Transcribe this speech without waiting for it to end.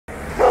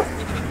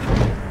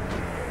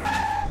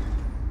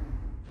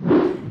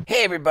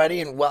Hey everybody,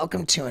 and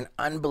welcome to an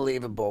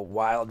unbelievable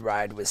wild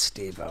ride with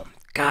Steve-O.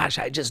 Gosh,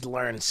 I just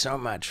learned so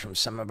much from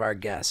some of our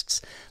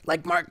guests.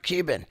 Like Mark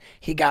Cuban,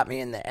 he got me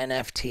in the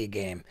NFT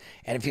game.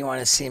 And if you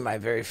want to see my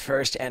very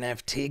first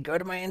NFT, go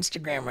to my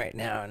Instagram right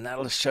now and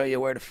that'll show you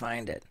where to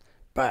find it.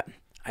 But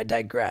I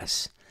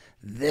digress.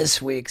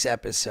 This week's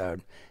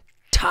episode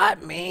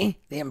taught me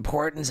the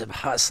importance of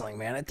hustling,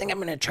 man. I think I'm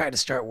going to try to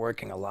start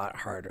working a lot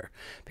harder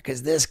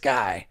because this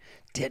guy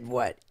did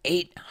what,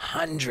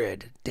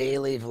 800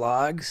 daily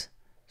vlogs?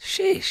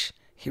 Sheesh.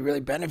 He really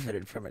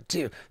benefited from it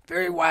too.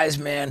 Very wise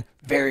man,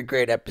 very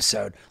great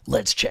episode.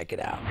 Let's check it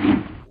out.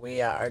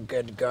 We are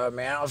good to go,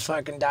 man. I'll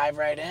fucking dive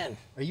right in.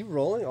 Are you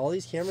rolling? All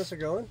these cameras are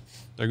going?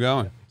 They're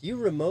going. Do you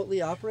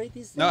remotely operate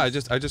these things? No, I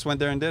just went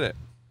there and did it.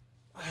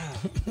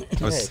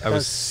 Wow. I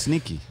was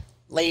sneaky.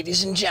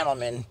 Ladies and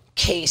gentlemen,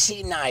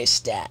 Casey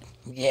Neistat.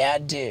 Yeah,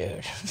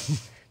 dude.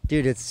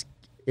 Dude, it's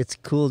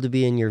cool to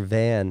be in your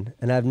van,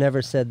 and I've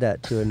never said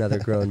that to another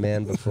grown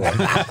man before.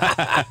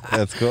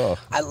 That's cool.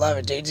 I love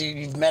it, dude.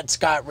 You've met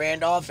Scott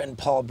Randolph and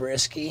Paul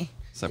Brisky.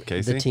 What's up,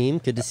 Casey? The team,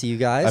 good to see you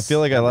guys. I feel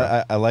like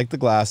I like the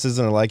glasses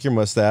and I like your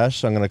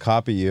mustache. I'm gonna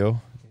copy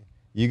you.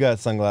 You got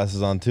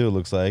sunglasses on too. It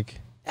looks like.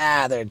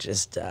 They're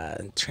just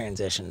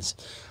transitions.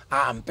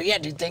 But yeah,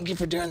 dude, thank you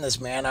for doing this,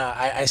 man.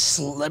 I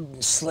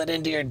slid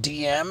into your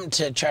DM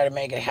to try to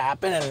make it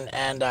happen,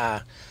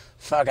 and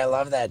fuck, I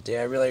love that, dude.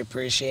 I really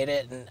appreciate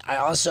it. And I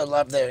also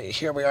love that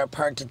here we are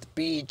parked at the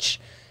beach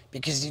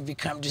because you've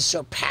become just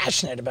so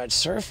passionate about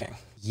surfing.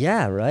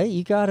 Yeah, right?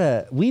 You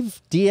gotta, we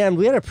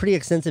had a pretty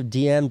extensive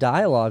DM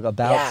dialogue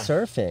about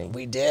surfing.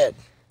 We did.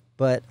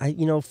 But,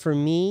 for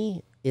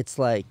me, it's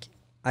like,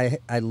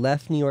 I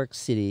left New York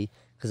City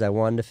because I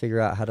wanted to figure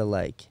out how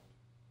to,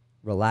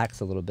 relax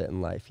a little bit in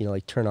life.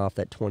 Turn off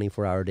that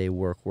 24-hour day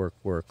work,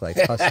 like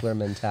hustler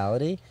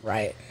mentality.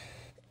 Right.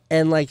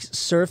 And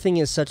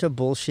surfing is such a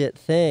bullshit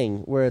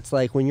thing where it's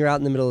like when you're out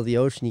in the middle of the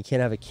ocean, you can't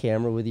have a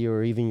camera with you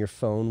or even your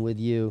phone with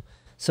you.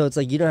 So it's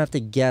like you don't have to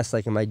guess,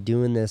 am I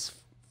doing this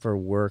for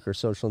work or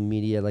social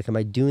media? Am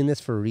I doing this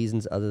for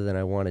reasons other than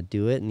I want to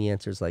do it? And the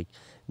answer is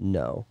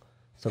no.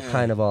 So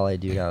kind of all I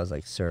do now is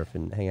surf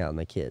and hang out with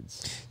my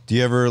kids. Do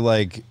you ever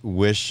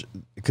wish,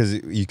 because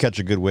you catch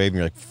a good wave and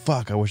you're like,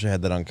 fuck, I wish I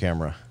had that on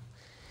camera?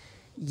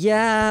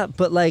 Yeah,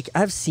 but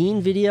I've seen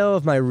video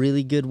of my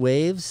really good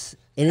waves.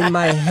 And in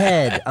my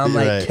head, I'm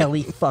like Right.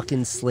 Kelly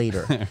fucking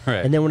Slater.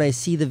 Right. And then when I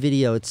see the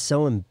video, it's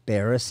so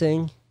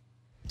embarrassing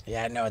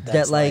Yeah, I know what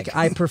that's that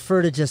I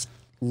prefer to just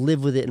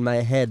live with it in my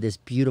head, this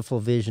beautiful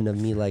vision of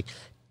me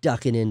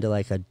ducking into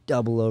a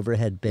double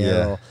overhead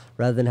barrel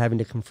rather than having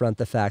to confront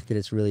the fact that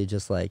it's really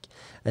just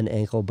an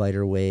ankle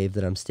biter wave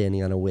that I'm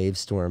standing on a wave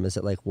storm as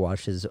it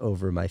washes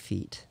over my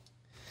feet.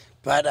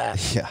 But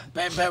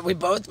but we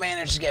both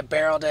managed to get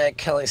barreled at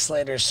Kelly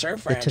Slater's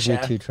surf ranch. It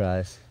took me 2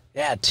 tries.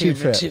 Yeah, two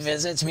trips. 2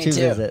 visits. Me 2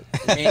 too.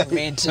 visits.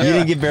 Me too. You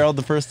didn't get barreled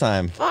the first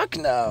time. Fuck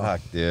no.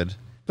 Fuck, dude.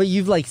 But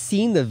you've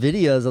seen the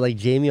videos of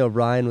Jamie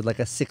O'Brien with a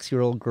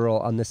 6-year-old girl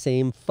on the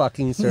same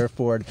fucking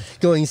surfboard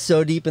going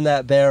so deep in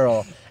that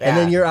barrel. Yeah. And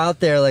then you're out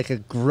there a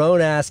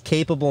grown-ass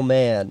capable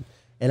man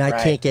and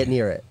I can't get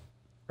near it.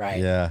 Right.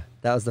 Yeah.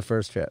 That was the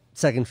first trip.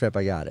 Second trip,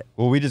 I got it.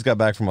 Well, we just got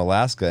back from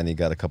Alaska and you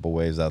got a couple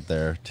waves out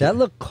there too. That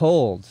looked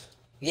cold.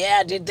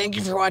 Yeah, dude, thank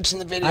you for watching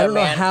the video, I don't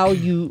know man. how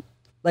you,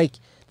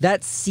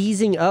 that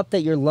seizing up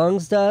that your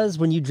lungs does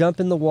when you jump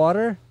in the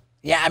water.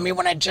 Yeah, I mean,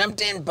 when I jumped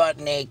in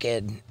butt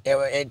naked,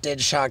 it did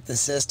shock the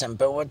system.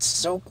 But what's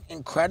so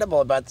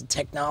incredible about the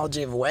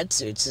technology of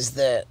wetsuits is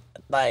that,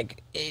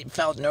 it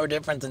felt no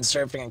different than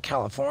surfing in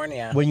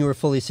California. When you were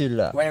fully suited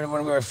up. When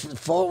we were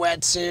full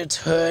wetsuits,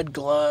 hood,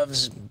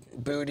 gloves,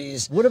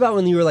 booties. What about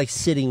when you were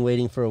sitting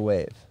waiting for a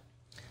wave?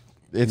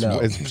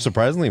 It's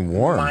surprisingly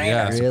warm. Minor.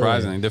 Yeah, Really?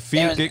 surprisingly. The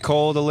feet get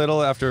cold a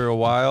little after a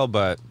while,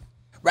 but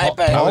Right,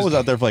 but Paul was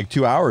out there for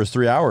 2 hours,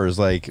 3 hours.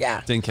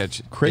 yeah. didn't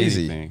catch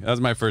Crazy. anything. That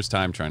was my first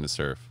time trying to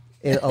surf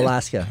In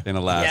Alaska. in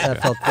Alaska.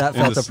 That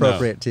In felt the snow.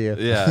 appropriate to you.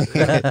 Yeah,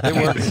 it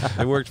worked.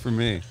 It worked for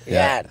me.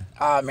 Yeah.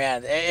 Oh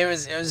man, it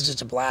was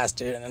just a blast,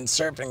 dude. And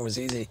surfing was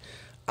easy.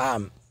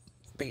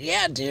 But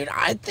yeah, dude,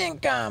 I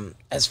think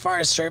as far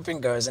as surfing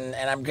goes, and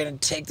I'm gonna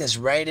take this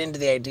right into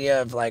the idea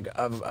of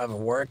of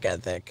work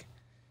ethic,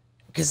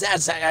 because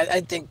I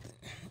think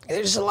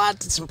there's a lot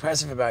that's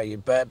impressive about you,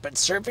 but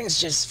surfing's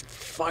just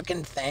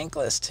fucking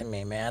thankless to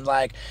me, man.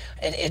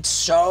 It's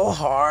so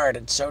hard,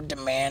 it's so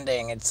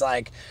demanding. It's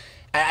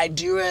I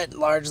do it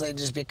largely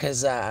just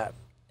because I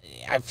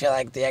feel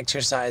like the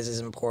exercise is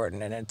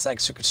important, and it's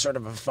sort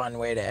of a fun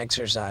way to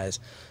exercise.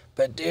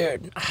 But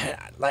dude,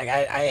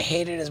 I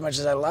hate it as much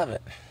as I love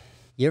it.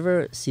 You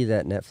ever see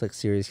that Netflix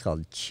series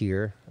called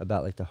Cheer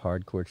about the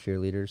hardcore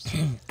cheerleaders?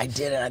 I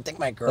did, and I think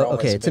my girl.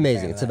 Okay, was a it's big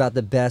amazing. fan of It's that. about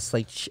the best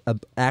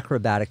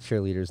acrobatic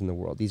cheerleaders in the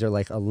world. These are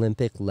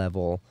Olympic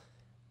level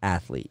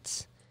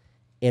athletes,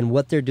 and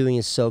what they're doing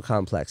is so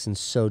complex and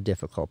so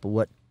difficult. But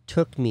what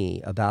took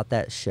me about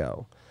that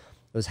show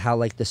was how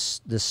the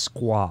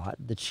squad,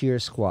 the cheer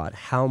squad,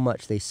 how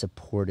much they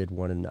supported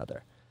one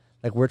another.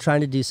 We're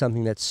trying to do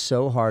something that's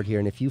so hard here,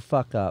 and if you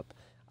fuck up,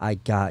 I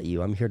got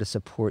you. I'm here to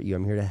support you.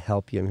 I'm here to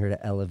help you. I'm here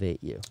to elevate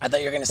you. I thought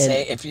you were going to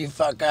say, if you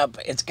fuck up,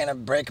 it's going to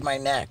break my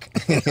neck.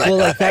 Well,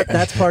 like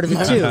that's part of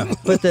it too.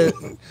 But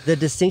the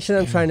distinction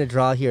I'm trying to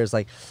draw here is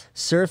like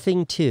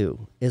surfing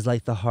too is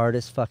like the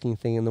hardest fucking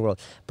thing in the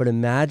world. But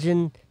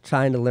imagine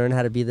trying to learn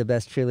how to be the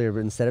best cheerleader, but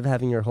instead of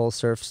having your whole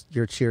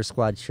your cheer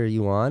squad cheer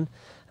you on,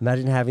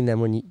 imagine having them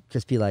when you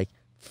just be like,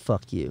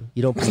 fuck you.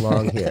 You don't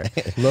belong here.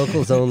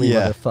 Locals only,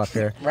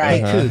 motherfucker.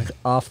 Right. Hey, kook,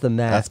 off the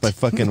mat. That's my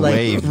fucking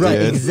wave, right,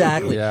 dude.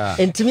 exactly. Yeah.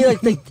 And to me,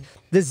 like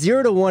the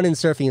 0 to 1 in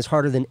surfing is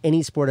harder than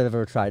any sport I've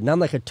ever tried. And I'm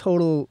like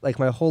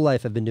my whole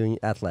life I've been doing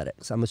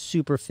athletics. I'm a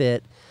super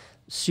fit,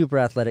 super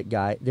athletic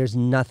guy. There's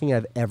nothing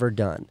I've ever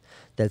done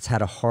that's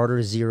had a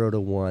harder 0 to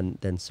 1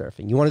 than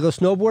surfing. You want to go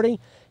snowboarding?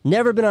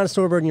 Never been on a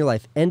snowboard in your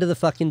life. End of the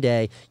fucking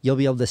day, you'll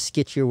be able to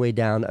skitch your way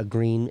down a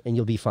green and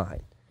you'll be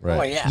fine. Right.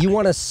 Oh, yeah. You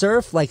want to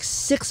surf, like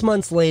 6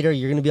 months later,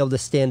 you're going to be able to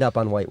stand up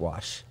on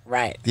whitewash.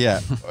 Right.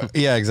 Yeah.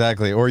 Yeah,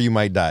 exactly. Or you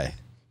might die.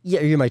 Yeah,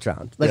 or you might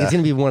drown. Like, it's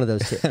going to be one of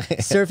those two.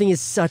 Surfing is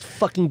such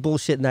fucking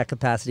bullshit in that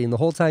capacity. And the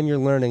whole time you're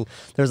learning,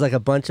 there's like a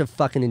bunch of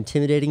fucking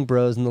intimidating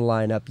bros in the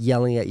lineup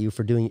yelling at you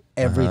for doing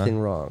everything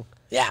wrong.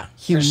 Yeah,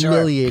 for sure.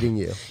 Humiliating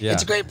you. Yeah.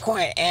 It's a great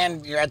point,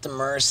 and you're at the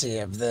mercy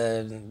of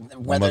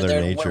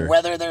Mother Nature.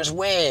 whether there's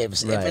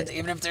waves. Right.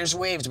 Even if there's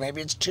waves,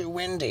 maybe it's too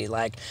windy.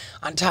 Like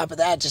on top of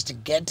that, just to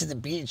get to the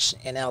beach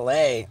in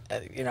LA,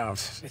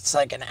 it's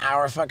like an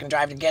hour fucking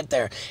drive to get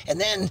there, and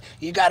then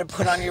you got to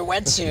put on your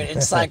wetsuit.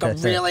 It's like a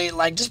really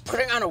like just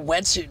putting on a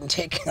wetsuit and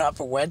taking off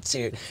a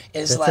wetsuit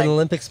is It's like an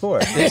Olympic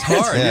sport. It's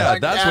hard. Yeah,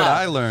 Like, that's what yeah.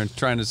 I learned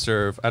trying to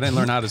surf. I didn't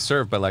learn how to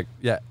surf, but like,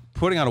 yeah,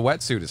 putting on a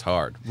wetsuit is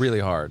hard,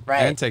 really hard,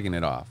 Right. and taking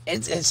it off.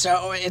 It's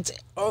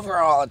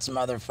overall it's a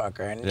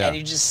motherfucker, and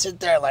you just sit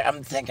there like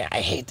I'm thinking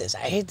I hate this.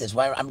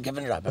 Why I'm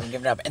giving it up,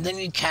 and then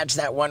you catch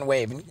that one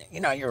wave, and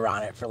you're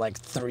on it for like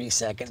 3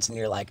 seconds, and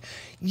you're like,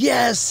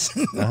 yes.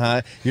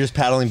 You're just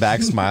paddling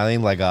back,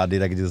 smiling like, oh,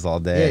 dude, I could do this all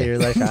day. Yeah, you're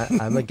like,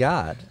 I'm a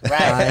god.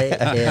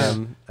 Right. I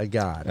am a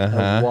god.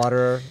 A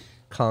water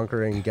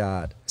conquering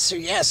god. So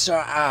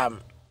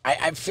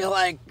I feel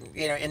like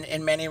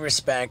in many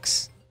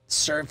respects,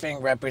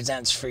 surfing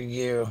represents for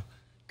you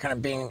kind of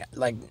being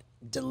like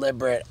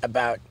deliberate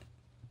about,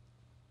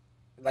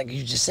 like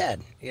you just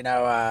said,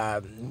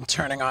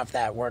 turning off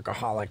that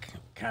workaholic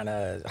kind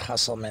of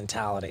hustle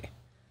mentality.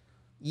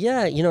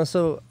 Yeah,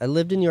 so I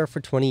lived in New York for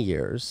 20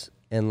 years,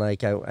 and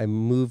like I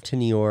moved to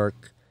New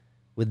York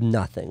with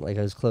nothing. Like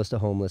I was close to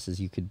homeless as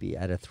you could be.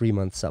 I had a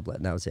 3-month sublet,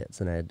 and that was it.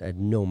 So I had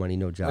no money,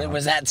 no job.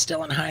 Was that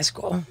still in high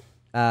school?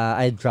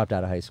 I had dropped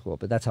out of high school,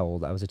 but that's how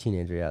old I was. A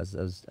teenager. Yeah, I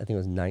think I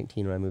was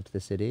 19 when I moved to the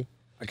city.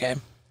 Okay.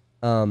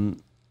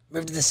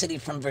 Moved to the city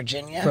from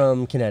Virginia?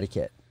 From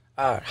Connecticut.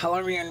 How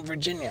long were you in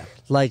Virginia?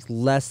 Like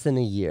less than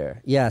a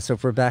year. Yeah, so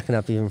if we're backing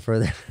up even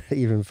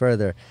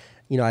further,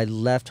 I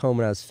left home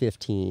when I was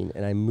 15,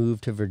 and I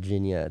moved to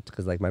Virginia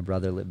because like my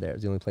brother lived there. It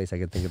was the only place I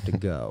could think of to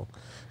go.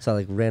 So I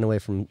like ran away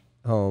from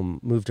home,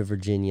 moved to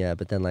Virginia,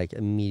 but then like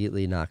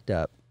immediately knocked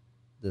up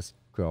this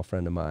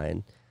girlfriend of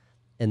mine,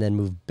 and then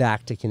moved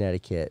back to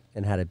Connecticut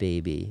and had a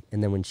baby.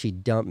 And then when she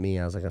dumped me,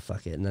 I was like, oh,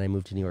 fuck it. And then I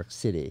moved to New York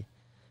City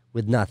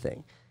with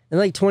nothing. And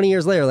like 20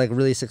 years later, like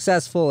really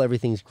successful,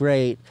 everything's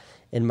great.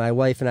 And my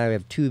wife and I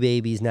have 2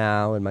 babies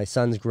now, and my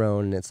son's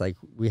grown, and it's like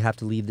we have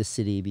to leave the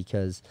city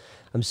because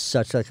I'm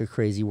such like a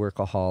crazy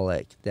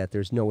workaholic that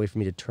there's no way for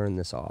me to turn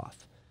this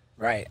off.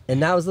 Right.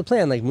 And that was the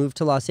plan, like move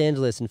to Los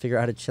Angeles and figure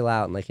out how to chill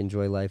out and like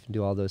enjoy life and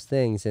do all those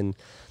things. And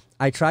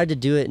I tried to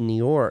do it in New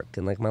York,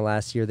 and like my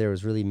last year there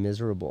was really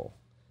miserable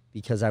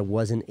because I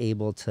wasn't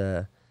able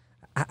to.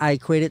 I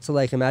equate it to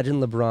like,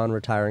 imagine LeBron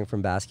retiring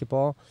from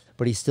basketball,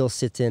 but he still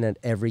sits in at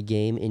every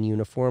game in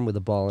uniform with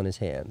a ball in his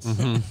hands.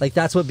 Like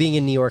that's what being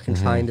in New York and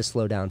trying to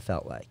slow down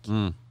felt like.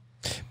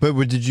 But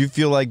did you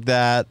feel like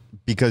that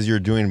because you're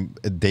doing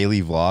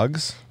daily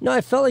vlogs? No, I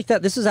felt like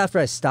that. This was after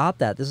I stopped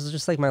that. This was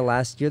just like my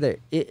last year there.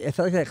 I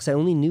felt like that because I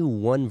only knew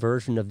one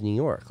version of New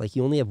York. Like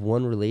you only have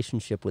one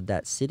relationship with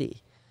that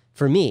city.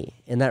 For me,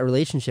 and that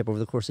relationship over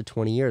the course of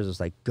 20 years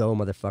was like, go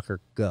motherfucker,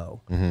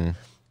 go.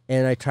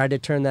 And I tried to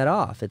turn that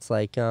off. It's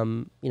like,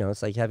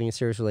 it's like having a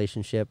serious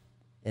relationship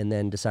and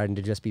then deciding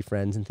to just be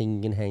friends and thinking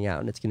you can hang out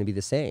and it's going to be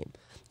the same.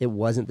 It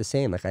wasn't the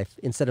same. Like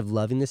instead of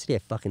loving the city, I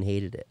fucking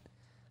hated it. I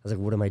was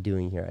like, what am I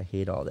doing here? I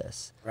hate all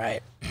this.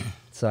 Right.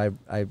 So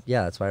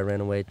that's why I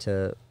ran away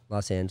to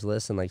Los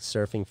Angeles, and like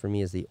surfing for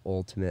me is the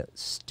ultimate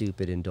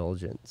stupid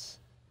indulgence.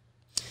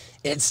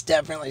 It's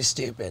definitely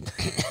stupid.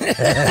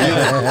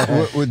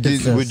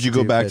 Would you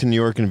go back to New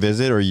York and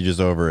visit, or are you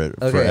just over it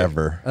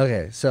forever?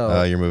 Okay, so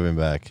Oh, you're moving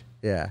back.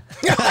 yeah.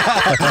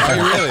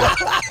 Really?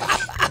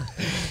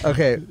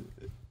 Okay,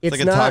 It's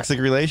like a toxic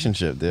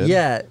relationship, dude.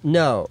 Yeah,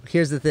 no.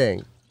 Here's the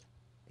thing.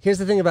 Here's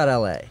the thing about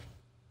LA.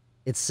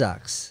 It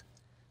sucks.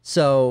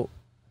 So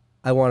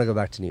I want to go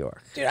back to New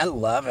York. Dude, I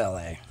love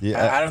LA.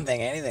 Yeah. I don't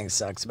think anything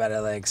sucks about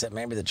LA except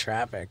maybe the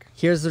traffic.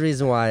 Here's the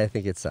reason why I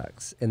think it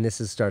sucks. And this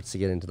starts to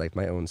get into like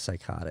my own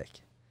psychotic.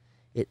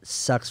 It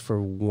sucks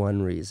for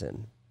one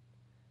reason.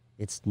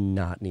 it's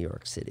not New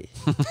York City.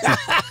 Oh,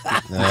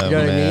 You know what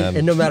I man. mean?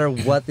 And no matter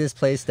what this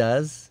place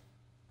does,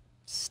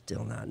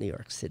 still not New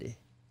York City.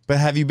 But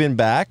have you been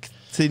back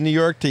to New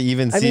York to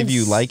even see if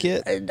you like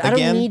it I again?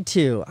 don't need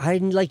to. I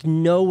like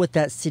know what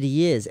that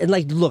city is. And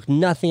like, look,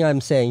 nothing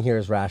I'm saying here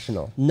is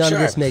rational. None of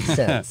this makes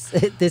sense.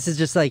 This is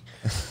just like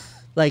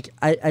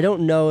I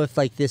don't know if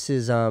like this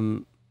is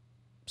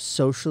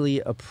socially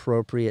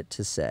appropriate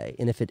to say.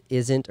 And if it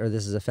isn't, or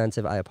this is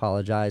offensive, I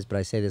apologize. But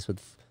I say this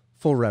with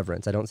full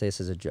reverence. I don't say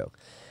this as a joke.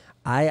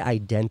 I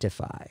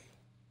identify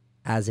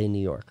as a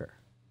New Yorker.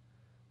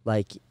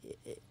 Like,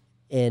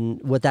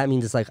 and what that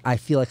means is like I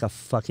feel like a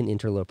fucking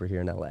interloper here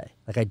in LA.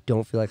 Like I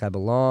don't feel like I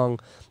belong.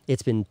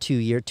 It's been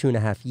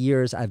 2.5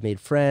 years. I've made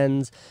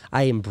friends.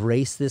 I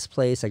embrace this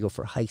place. I go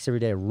for hikes every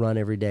day. I run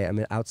every day.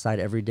 I'm outside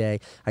every day.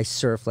 I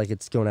surf like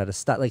it's going out of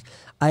style. Like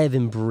I have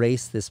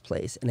embraced this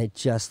place, and it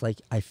just like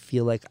I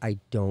feel like I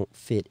don't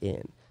fit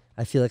in.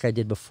 I feel like I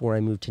did before I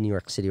moved to New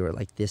York City, where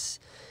like this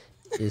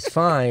is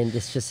fine.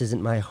 This just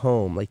isn't my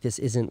home. Like this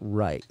isn't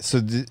right. So,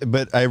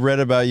 but I read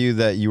about you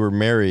that you were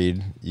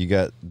married, you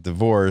got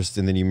divorced,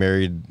 and then you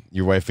married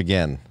your wife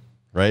again,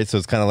 right? So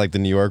it's kind of like the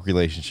New York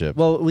relationship.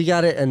 Well, we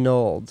got it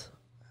annulled.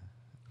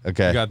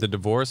 Okay. You got the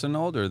divorce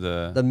annulled or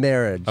The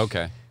marriage.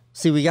 Okay.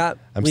 See, we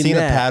seeing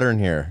met. a pattern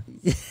here.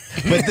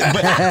 but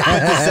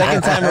the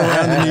second time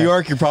around in New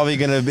York,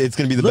 it's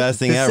gonna be the best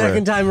thing ever. The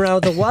second time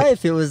around with the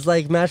wife, it was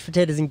like mashed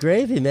potatoes and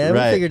gravy, man.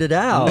 Right. We figured it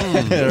out.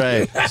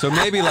 Right. So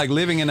maybe like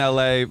living in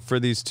LA for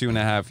these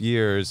 2.5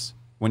 years,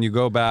 when you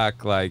go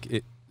back, like,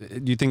 do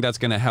you think that's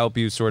going to help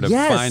you sort of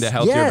find a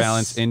healthier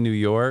balance in New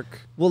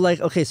York? Well,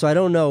 like, okay, so I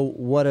don't know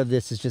what of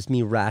this is just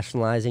me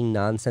rationalizing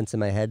nonsense in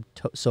my head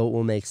so it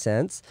will make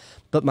sense.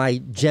 But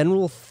my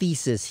general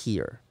thesis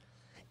here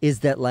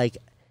is that like,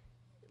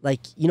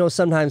 you know,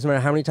 sometimes no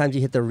matter how many times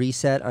you hit the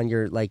reset on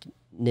your like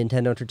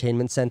Nintendo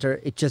Entertainment Center,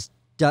 it just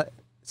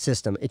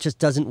it just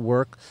doesn't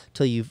work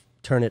till you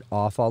turn it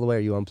off all the way or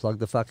you unplug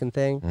the fucking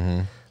thing.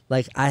 Mm-hmm.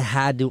 Like I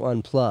had to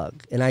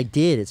unplug, and I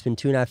did. It's been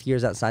 2.5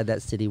 years outside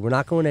that city. We're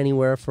not going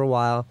anywhere for a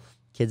while.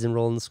 Kids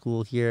enrolled in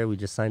school here. We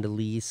just signed a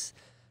lease,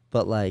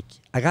 but like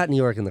I got New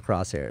York in the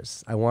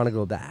crosshairs. I want to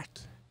go back.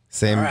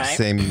 Same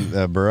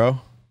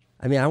borough.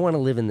 I mean, I want to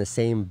live in the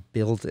same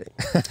building.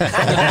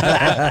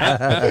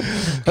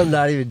 I'm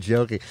not even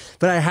joking.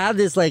 But I have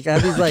this like, I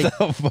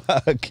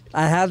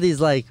have these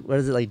like, what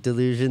is it, like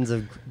delusions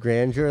of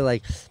grandeur?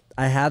 Like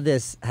I have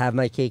this have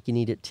my cake and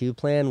eat it too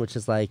plan, which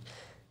is like,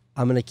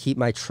 I'm going to keep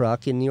my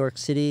truck in New York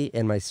City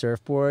and my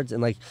surfboards.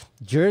 And like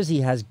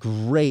Jersey has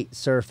great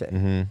surfing.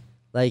 Mm-hmm.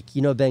 Like,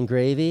 you know, Ben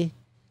Gravy?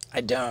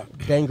 I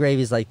don't. Ben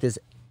Gravy's like this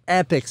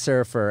epic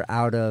surfer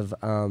out of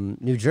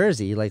New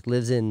Jersey. He like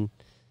lives in,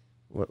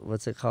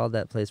 what's it called?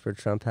 That place where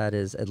Trump had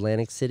his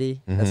Atlantic City.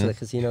 Mm-hmm. That's where the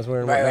casinos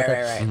were. And Right.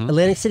 Mm-hmm.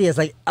 Atlantic City has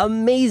like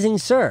amazing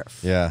surf.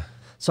 Yeah.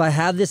 So I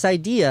have this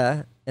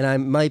idea, and I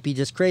might be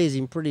just crazy.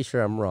 I'm pretty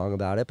sure I'm wrong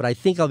about it, but I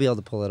think I'll be able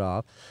to pull it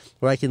off,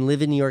 where I can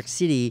live in New York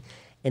City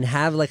and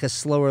have like a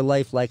slower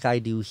life like I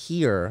do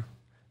here,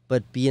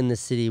 but be in the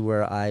city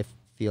where I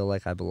feel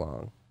like I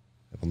belong.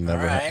 It'll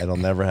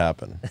never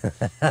happen.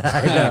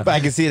 But I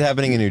can see it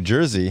happening in New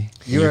Jersey.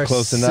 You're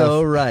close enough.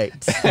 so right.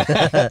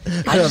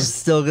 I'm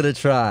still going to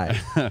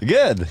try.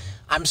 Good.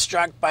 I'm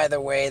struck by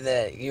the way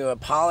that you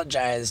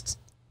apologized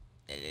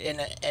in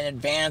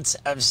advance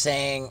of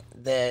saying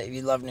that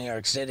you love New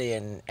York City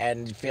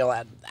and feel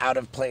out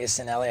of place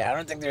in LA. I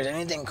don't think there's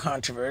anything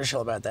controversial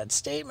about that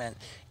statement.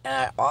 And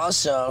I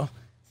also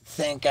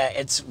think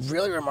it's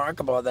really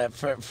remarkable that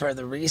for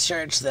the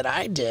research that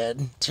I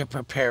did to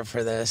prepare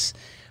for this,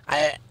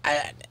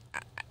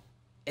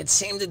 it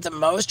seemed that the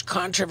most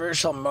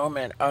controversial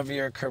moment of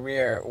your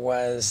career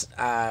was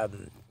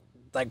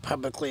like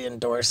publicly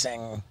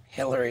endorsing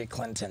Hillary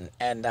Clinton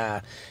and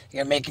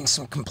making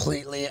some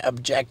completely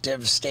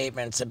objective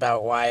statements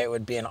about why it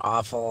would be an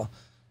awful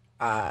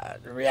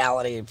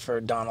reality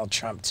for Donald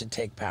Trump to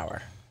take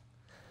power.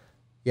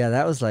 Yeah,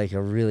 that was like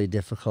a really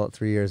difficult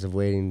 3 years of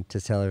waiting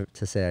to tell her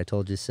to say I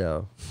told you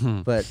so.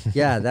 But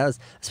yeah, that was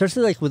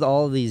especially like with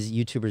all of these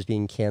YouTubers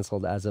being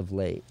canceled as of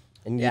late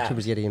and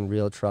YouTubers getting in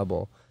real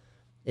trouble.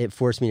 It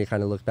forced me to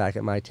kind of look back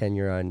at my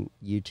tenure on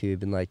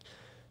YouTube and like,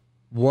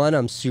 one,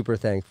 I'm super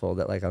thankful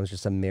that like I was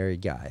just a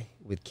married guy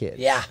with kids.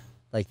 Yeah.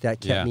 Like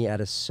that kept me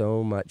out of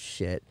so much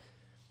shit.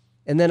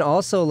 And then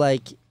also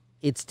like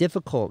it's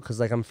difficult because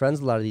like I'm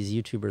friends with a lot of these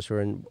YouTubers who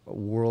are in a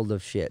world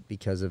of shit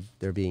because of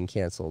their being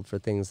canceled for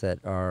things that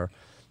are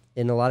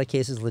in a lot of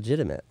cases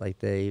legitimate. Like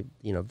they,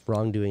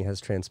 wrongdoing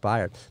has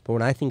transpired. But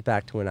when I think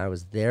back to when I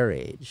was their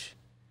age,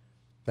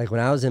 like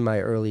when I was in my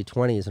early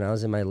 20s, when I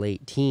was in my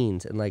late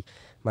teens, and like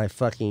my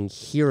fucking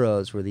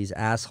heroes were these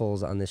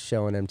assholes on this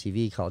show on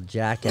MTV called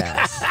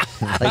Jackass.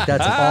 Like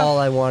that's all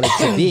I wanted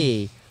to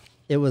be.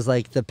 It was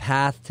like the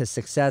path to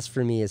success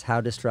for me is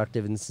how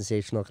destructive and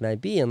sensational can I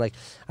be? And like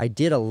I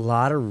did a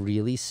lot of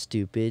really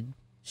stupid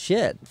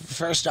shit.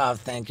 First off,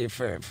 thank you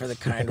for the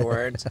kind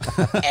words.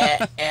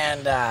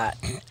 and I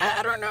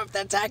don't know if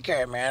that's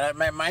accurate, man.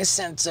 My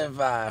sense of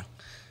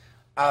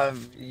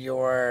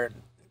your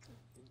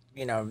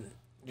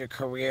your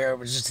career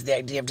was just the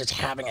idea of just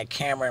having a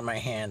camera in my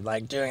hand,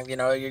 like doing, you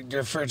know,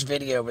 your first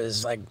video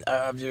was like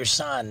of your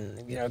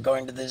son, you know,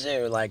 going to the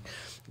zoo. Like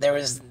there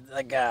was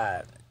like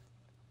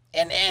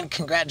and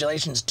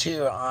congratulations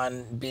too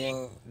on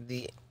being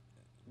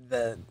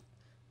the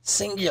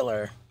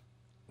singular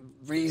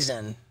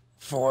reason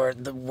for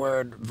the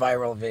word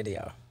viral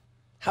video.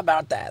 How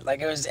about that? Like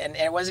it was, and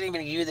it wasn't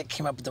even you that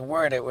came up with the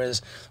word. It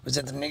was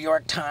it the New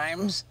York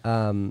Times?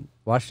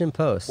 Washington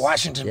Post.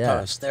 Washington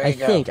Post. There you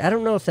go. I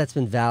don't know if that's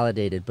been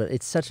validated, but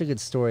it's such a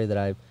good story that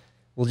I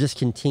will just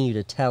continue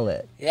to tell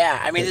it. Yeah,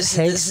 I mean,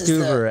 Hank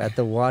Stuver at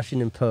the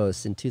Washington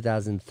Post in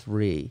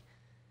 2003.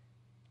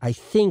 I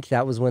think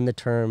that was when the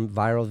term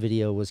viral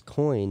video was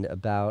coined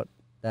about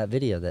that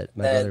video that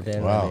my brother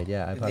Van made.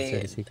 Yeah, iPod's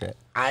Dirty Secret.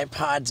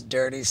 iPod's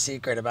Dirty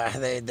Secret, about how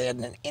they had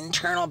an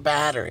internal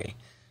battery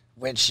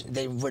which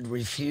they would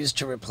refuse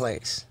to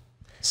replace.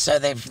 So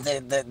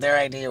their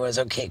idea was,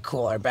 okay,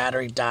 cool, our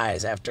battery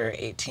dies after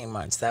 18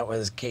 months. That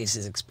was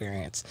Casey's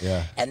experience.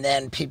 Yeah. And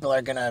then people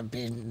are gonna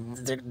be,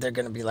 they're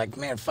gonna be like,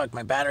 man, fuck,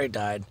 my battery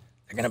died.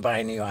 They're gonna buy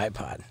a new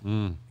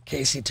iPod.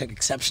 Casey took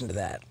exception to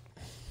that.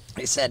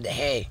 He said,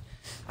 hey,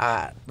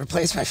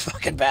 replace my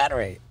fucking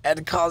battery.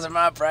 Ed calls him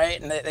up,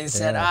 right? And they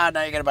said,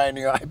 now you gotta buy a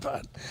new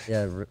iPod.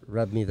 Yeah,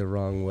 rub me the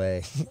wrong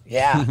way.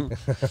 Yeah.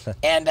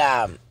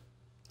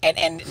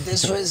 And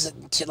this was,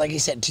 like you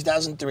said,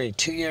 2003,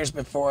 2 years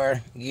before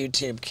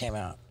YouTube came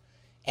out.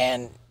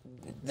 And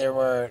there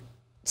were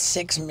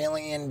 6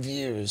 million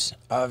views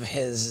of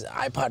his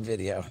iPod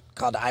video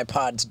called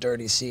iPod's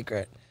Dirty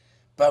Secret.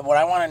 But what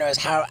I want to know is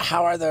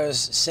how are those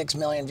 6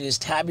 million views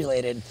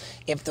tabulated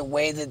if the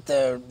way that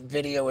the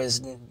video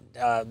is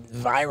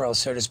viral,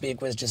 so to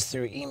speak, was just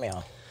through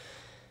email?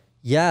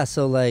 Yeah,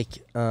 so like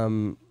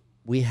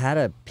we had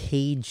a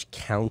page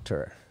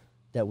counter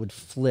that would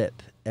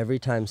flip every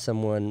time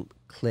someone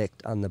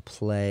clicked on the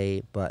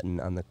play button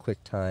on the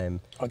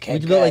QuickTime. Okay,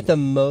 we built like the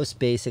most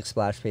basic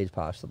splash page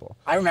possible.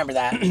 I remember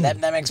that.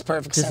 that makes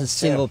perfect sense. Just a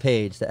single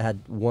page that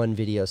had one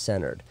video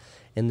centered,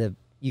 and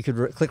you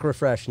could click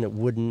refresh and it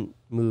wouldn't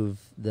move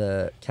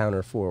the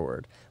counter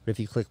forward. But if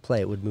you click play,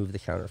 it would move the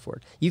counter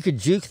forward. You could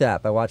juke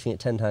that by watching it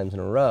 10 times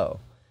in a row.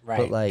 Right.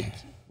 But like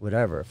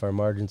whatever, if our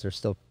margins are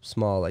still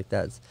small, like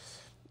that's.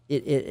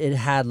 It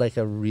had like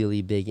a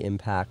really big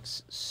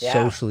impact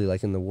socially,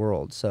 like in the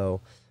world. So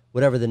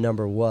whatever the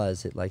number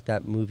was,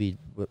 that movie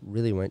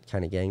really went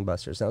kind of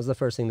gangbusters. That was the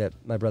first thing that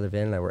my brother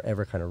Van and I were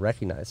ever kind of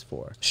recognized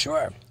for.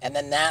 Sure. And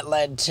then that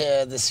led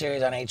to the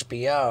series on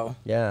HBO.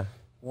 Yeah.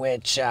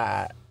 Which,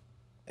 and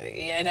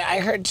I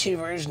heard 2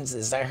 versions of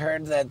this. I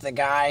heard that the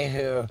guy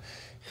who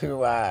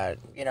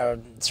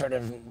sort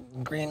of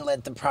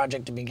greenlit the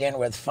project to begin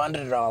with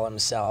funded it all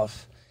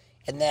himself.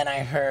 And then I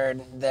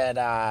heard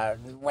that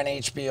when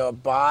HBO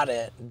bought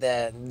it,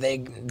 that they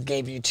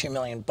gave you $2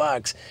 million.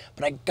 But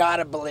I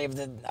gotta believe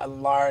that a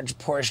large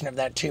portion of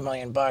that $2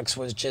 million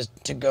was just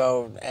to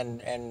go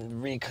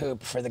and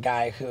recoup for the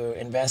guy who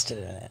invested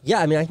in it. Yeah,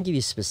 I mean, I can give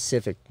you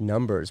specific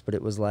numbers, but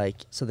it was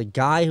like, so the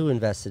guy who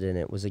invested in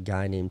it was a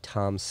guy named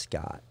Tom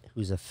Scott,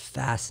 who's a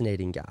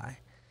fascinating guy.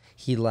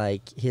 He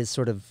his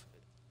sort of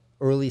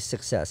early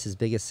success, his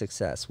biggest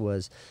success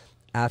was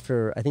I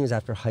think it was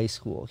after high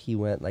school. He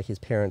went, his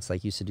parents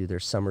used to do their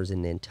summers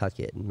in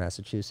Nantucket in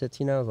Massachusetts,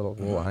 a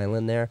little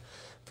island there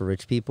for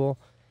rich people.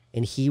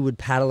 And he would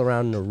paddle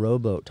around in a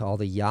rowboat to all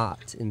the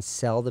yachts and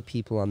sell the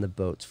people on the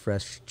boats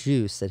fresh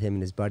juice that him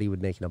and his buddy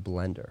would make in a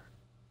blender.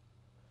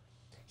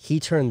 He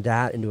turned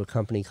that into a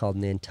company called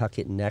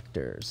Nantucket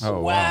Nectars.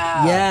 Oh,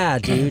 wow. Yeah,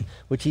 dude.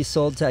 Which he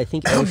sold to, I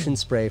think, Ocean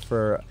Spray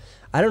for,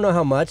 I don't know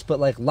how much, but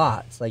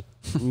lots.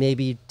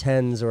 Maybe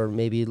tens or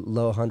maybe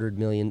low 100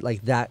 million,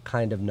 that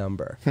kind of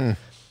number.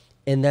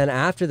 And then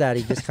after that,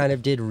 he just kind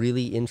of did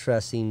really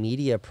interesting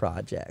media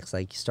projects.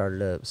 He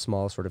started a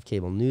small sort of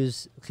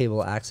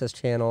cable access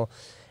channel.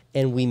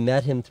 And we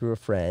met him through a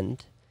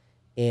friend.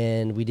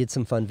 And we did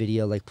some fun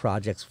video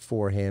projects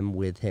for him,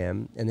 with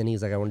him. And then he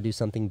was like, I want to do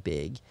something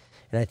big.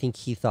 And I think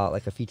he thought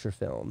a feature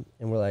film.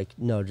 And we're like,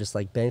 no, just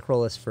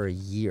bankroll us for a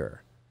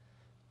year.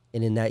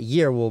 And in that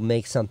year, we'll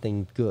make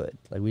something good.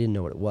 We didn't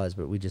know what it was,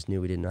 but we just knew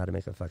we didn't know how to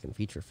make a fucking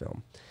feature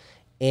film.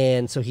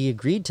 And so he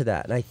agreed to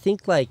that. And I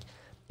think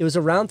it was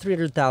around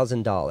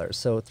 $300,000.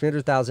 So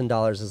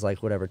 $300,000 is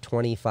whatever,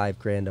 25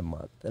 grand a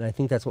month. And I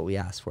think that's what we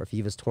asked for. If you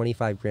give us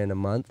 25 grand a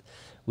month,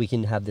 we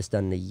can have this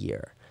done in a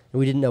year. And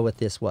we didn't know what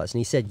this was. And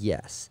he said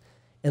yes.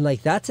 And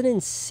that's an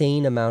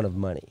insane amount of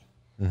money.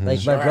 Mm-hmm.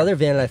 My brother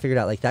Van and I figured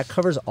out that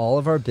covers all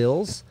of our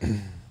bills.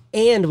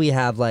 And we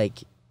have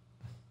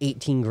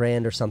 18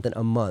 grand or something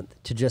a month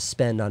to just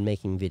spend on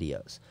making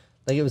videos.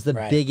 It was the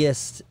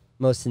biggest,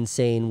 most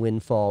insane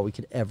windfall we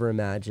could ever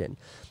imagine.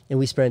 And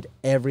we spent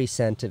every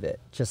cent of it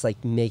just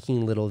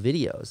making little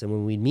videos. And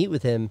when we'd meet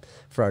with him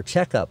for our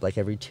checkup,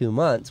 every 2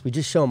 months, we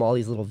just show him all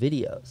these little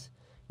videos.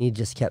 And he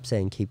just kept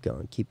saying, keep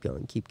going, keep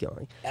going, keep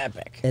going.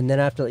 Epic. And then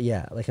after,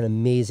 an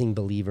amazing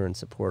believer and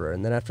supporter.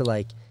 And then after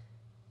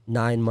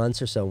 9 months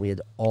or so, we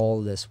had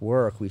all this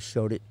work. We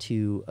showed it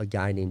to a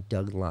guy named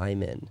Doug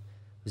Liman,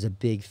 who's a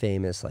big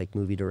famous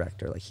movie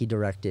director. He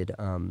directed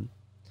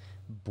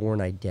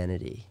Born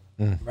Identity.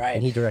 Right.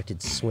 And he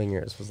directed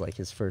Swingers, was like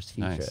his first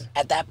feature. Nice.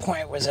 At that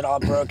point, was it all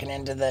broken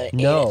into the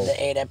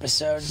eight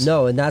episodes?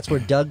 No, and that's where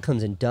Doug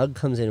comes in. Doug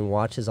comes in and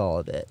watches all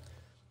of it.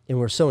 And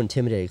we're so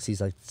intimidated because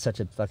he's like such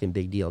a fucking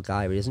big deal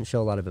guy, but he doesn't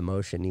show a lot of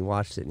emotion. He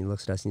watches it and he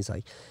looks at us and he's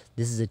like,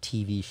 this is a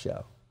TV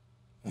show.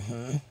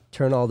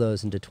 Turn all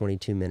those into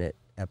 22-minute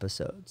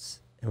episodes.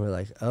 And we're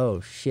like,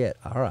 oh shit,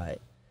 all right.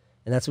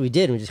 And that's what we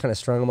did. We just kind of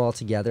strung them all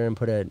together and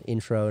put an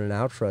intro and an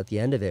outro at the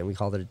end of it, and we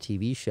called it a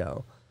TV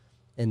show.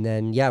 And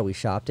then, yeah, we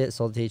shopped it,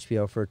 sold it to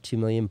HBO for $2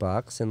 million.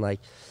 And like,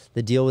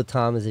 the deal with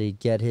Tom is that he'd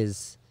get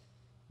his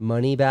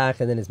money back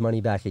and then his money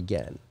back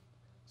again.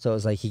 So it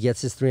was like he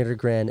gets his 300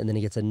 grand and then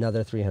he gets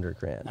another 300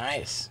 grand.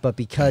 Nice. But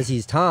because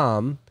he's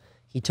Tom,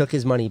 he took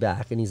his money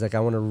back and he's like, I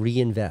want to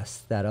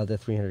reinvest that other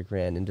 300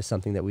 grand into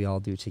something that we all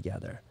do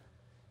together.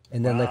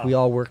 And then like we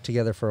all worked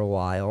together for a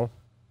while.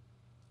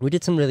 We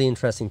did some really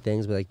interesting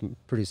things. We like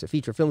produced a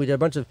feature film. We did a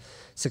bunch of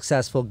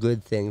successful,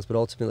 good things, but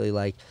ultimately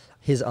like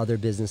his other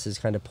businesses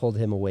kind of pulled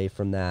him away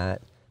from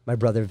that. My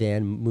brother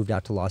Van moved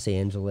out to Los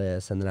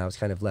Angeles, and then I was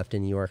kind of left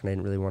in New York, and I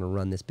didn't really want to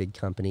run this big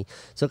company.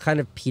 So it kind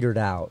of petered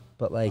out.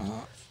 But like,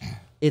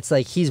 it's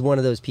like he's one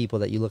of those people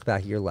that you look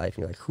back at your life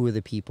and you're like, who are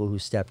the people who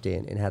stepped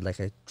in and had like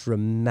a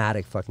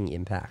dramatic fucking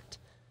impact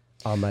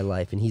on my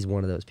life? And he's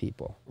one of those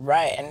people.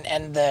 Right,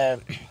 and the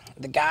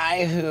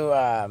guy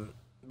who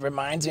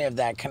reminds me of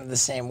that kind of the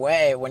same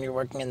way when you're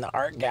working in the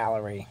art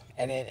gallery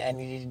and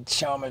you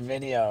show him a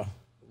video.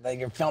 Like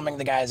you're filming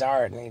the guy's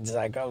art and he's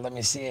like, oh, let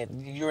me see it.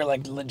 You were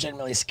like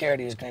legitimately scared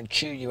he was going to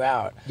chew you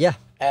out. Yeah.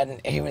 And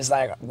he was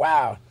like,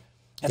 wow.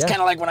 It's kind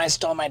of like when I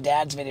stole my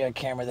dad's video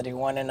camera that he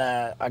won in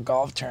a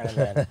golf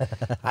tournament.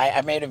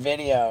 I made a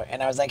video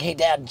and I was like, hey,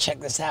 Dad,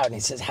 check this out. And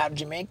he says, how did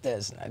you make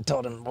this? And I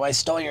told him, well, I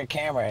stole your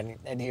camera.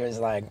 And he was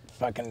like,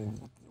 fucking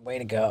way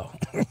to go.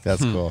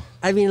 That's cool.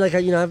 I mean, like,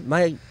 you know,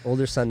 my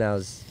older son now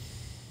is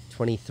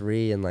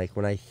 23. And like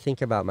when I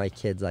think about my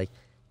kids, like,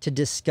 to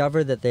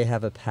discover that they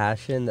have a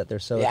passion that they're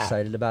so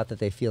excited about that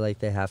they feel like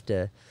they have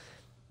to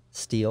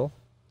steal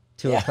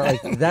to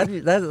like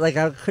that like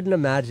I couldn't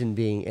imagine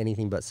being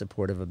anything but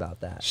supportive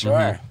about that.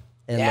 Sure.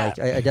 And like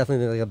I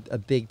definitely think like a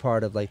big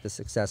part of like the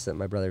success that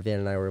my brother Van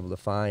and I were able to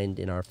find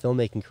in our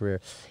filmmaking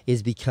career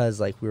is because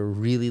like we were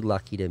really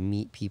lucky to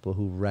meet people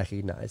who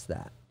recognized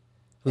that,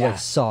 who like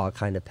saw a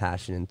kind of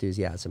passion,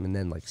 enthusiasm, and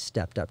then like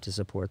stepped up to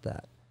support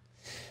that.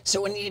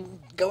 So when you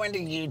go into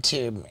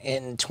YouTube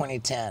in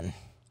 2010,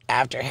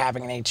 after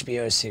having an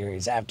HBO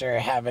series, after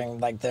having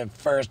like the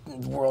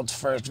world's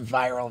first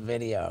viral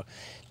video,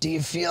 do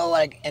you feel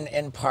like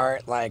in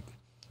part like,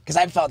 because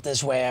I felt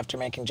this way after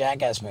making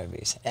Jackass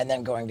movies and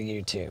then going to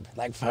YouTube,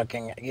 like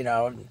fucking, you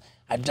know,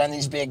 I've done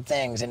these big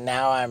things and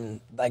now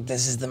I'm like,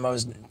 this is the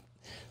most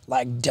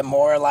like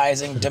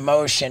demoralizing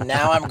demotion.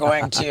 Now I'm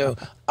going to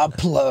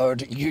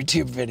upload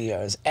YouTube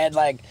videos. And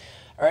like,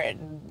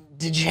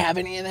 did you have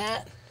any of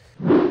that?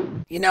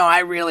 You know, I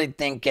really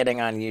think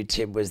getting on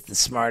YouTube was the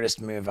smartest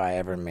move I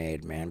ever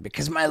made, man,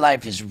 because my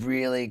life is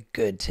really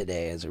good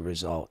today as a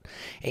result.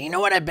 And you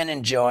know what I've been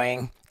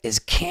enjoying is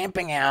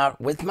camping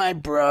out with my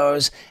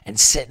bros and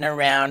sitting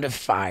around a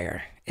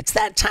fire. It's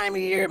that time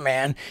of year,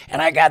 man, and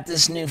I got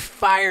this new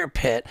fire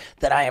pit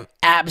that I am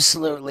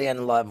absolutely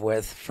in love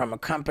with from a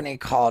company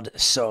called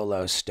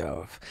Solo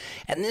Stove.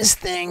 And this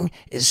thing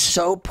is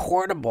so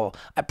portable.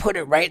 I put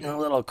it right in a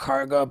little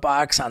cargo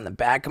box on the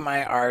back of my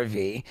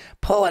RV,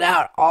 pull it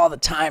out all the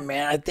time,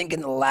 man. I think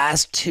in the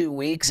last 2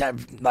 weeks,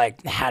 I've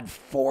like had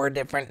 4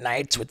 different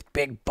nights with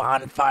big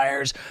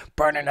bonfires,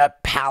 burning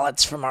up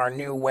pallets from our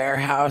new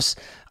warehouse.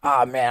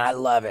 Oh man, I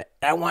love it.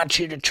 I want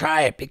you to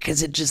try it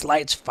because it just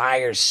lights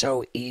fires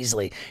so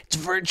easily. It's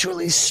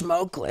virtually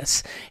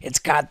smokeless. It's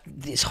got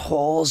these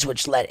holes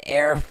which let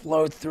air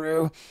flow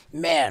through.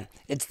 Man,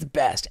 it's the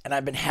best, and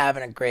I've been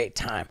having a great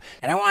time.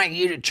 And I want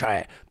you to try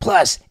it.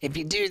 Plus, if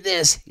you do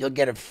this, you'll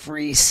get a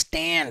free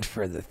stand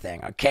for the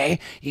thing, okay?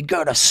 You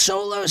go to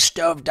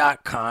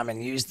solostove.com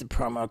and use the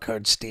promo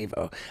code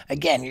STEVO.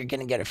 Again, you're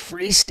going to get a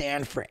free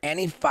stand for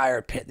any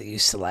fire pit that you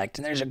select,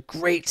 and there's a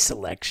great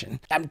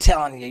selection. I'm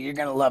telling you, you're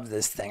going to love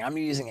this thing. I'm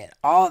using it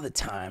all the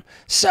time.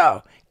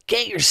 So,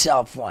 get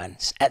yourself one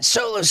at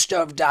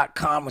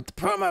solostove.com with the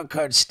promo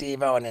code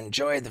STEVO and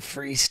enjoy the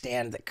free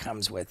stand that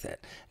comes with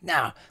it.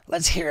 Now,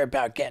 let's hear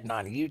about getting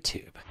on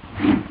YouTube.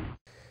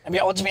 I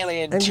mean,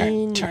 ultimately,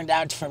 it turned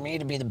out for me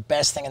to be the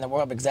best thing in the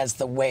world because that's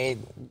the way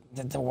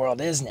that the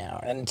world is now.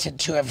 And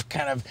to have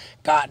kind of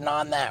gotten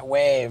on that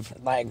wave,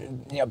 like,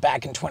 you know,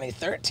 back in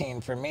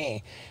 2013 for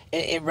me,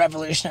 it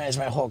revolutionized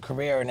my whole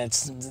career, and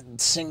it's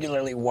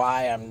singularly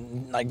why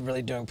I'm, like,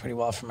 really doing pretty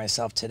well for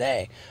myself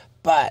today.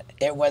 But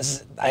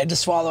I had to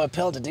swallow a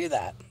pill to do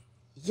that.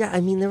 Yeah, I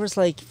mean, there was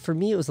like, for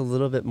me, it was a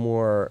little bit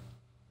more,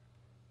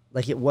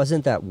 like, it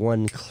wasn't that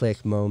one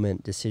click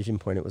moment decision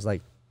point. It was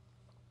like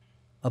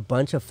a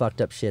bunch of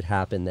fucked up shit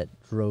happened that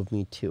drove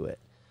me to it.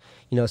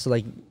 You know, so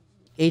like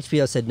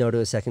HBO said no to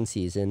a second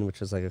season,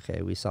 which was like,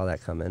 okay, we saw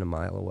that coming a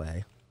mile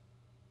away.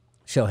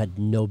 show had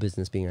no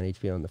business being on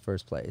HBO in the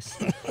first place.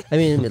 I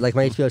mean, like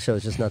my HBO show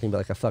is just nothing but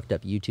like a fucked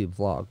up YouTube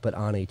vlog, but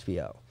on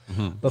HBO.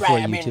 Before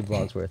YouTube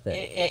vlogs were a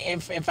thing.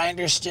 If I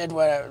understood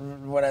what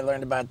I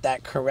learned about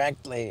that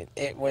correctly,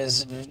 it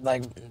was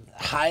like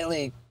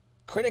highly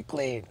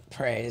critically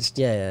praised,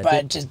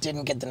 but just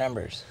didn't get the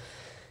numbers.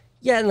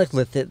 Yeah, and like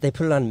they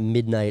put it on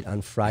midnight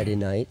on Friday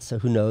night, so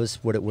who knows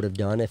what it would have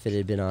done if it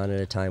had been on at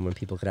a time when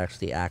people could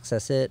actually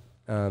access it.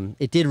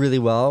 It did really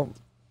well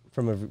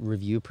from a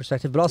review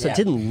perspective, but also it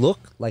didn't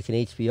look like an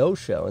HBO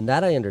show, and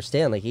that I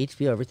understand. Like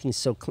HBO, everything's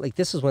so like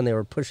this was when they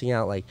were pushing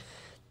out like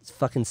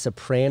fucking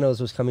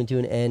Sopranos was coming to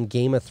an end,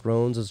 Game of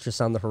Thrones was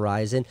just on the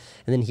horizon,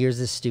 and then here's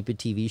this stupid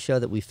TV show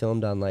that we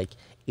filmed on like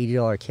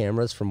 $80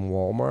 cameras from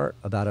Walmart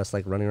about us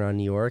like running around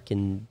New York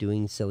and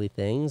doing silly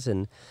things.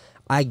 And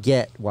I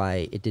get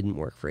why it didn't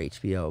work for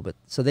HBO, but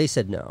so they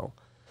said no.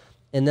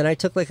 And then I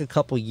took like a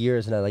couple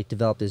years and I like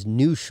developed this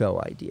new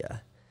show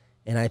idea,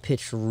 and I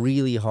pitched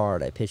really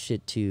hard. I pitched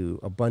it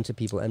to a bunch of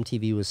people.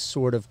 MTV was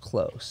sort of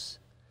close,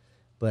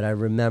 but I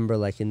remember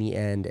like in the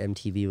end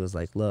MTV was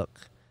like,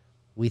 look,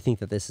 we think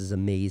that this is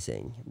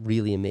amazing,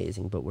 really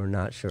amazing, but we're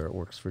not sure it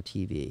works for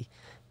TV.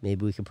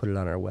 Maybe we could put it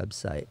on our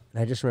website.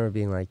 And I just remember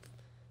being like,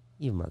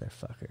 you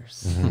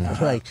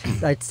motherfuckers. Like,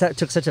 I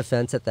took such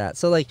offense at that.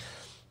 So, like,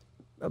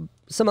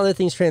 some other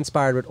things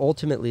transpired, but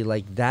ultimately,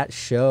 like, that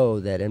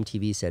show that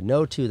MTV said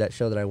no to, that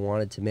show that I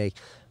wanted to make,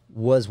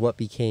 was what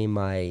became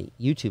my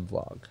YouTube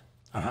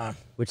vlog.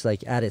 Which,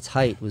 like, at its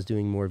height was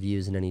doing more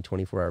views in any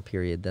 24-hour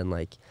period than,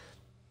 like,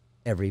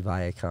 every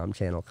Viacom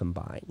channel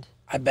combined.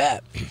 I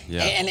bet.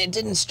 Yeah. And it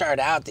didn't start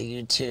out the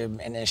YouTube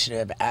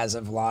initiative as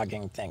a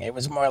vlogging thing. It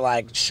was more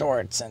like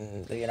shorts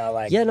and, you know,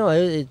 like... Yeah, no,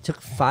 it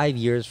took 5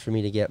 years for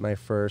me to get my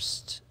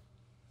first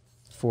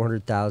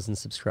 400,000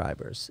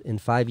 subscribers. In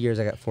 5 years,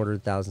 I got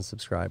 400,000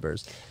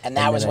 subscribers. And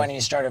that was when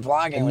you started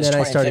vlogging, was 2015.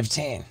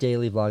 I started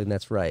daily vlogging,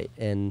 that's right.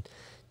 And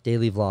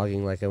daily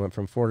vlogging, like I went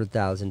from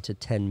 400,000 to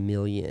 10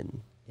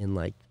 million in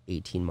like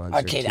 18 months.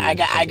 Okay, I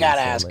got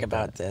to ask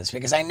about this,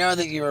 because I know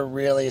that you were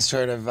really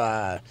sort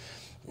of...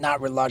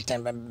 not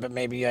reluctant, but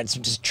maybe you had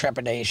some just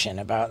trepidation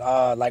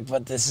about, like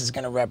what this is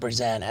going to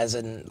represent as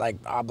in like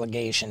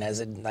obligation, as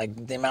in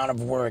like the amount of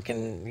work,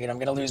 and you know, I'm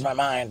going to lose my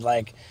mind,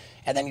 like,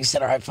 and then you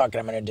said, all right, fuck it,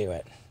 I'm going to do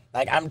it.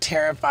 Like, I'm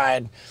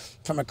terrified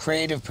from a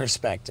creative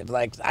perspective.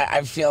 Like,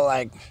 I feel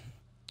like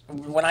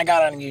when I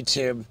got on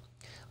YouTube,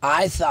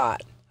 I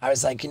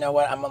was like, you know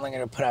what? I'm only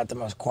going to put out the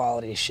most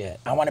quality shit.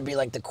 I want to be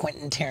like the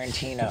Quentin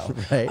Tarantino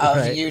of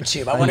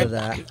YouTube. I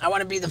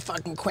want to be the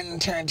fucking Quentin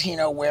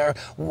Tarantino where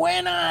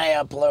when I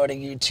upload a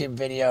YouTube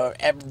video,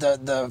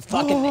 the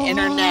fucking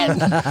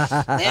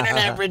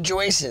internet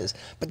rejoices.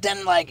 But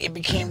then like it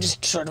became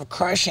just sort of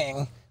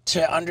crushing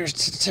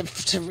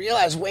to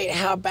realize, wait,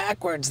 how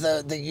backwards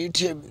the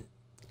YouTube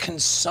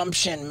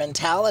consumption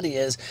mentality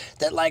is,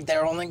 that like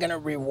they're only going to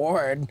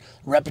reward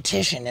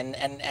repetition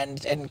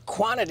and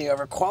quantity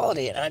over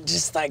quality. And I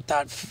just like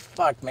thought,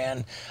 fuck,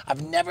 man,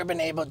 I've never been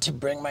able to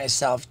bring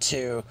myself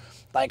to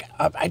like,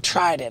 I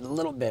tried it a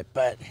little bit,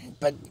 but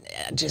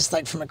just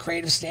like from a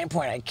creative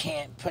standpoint, I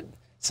can't put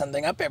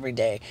something up every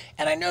day.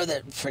 And I know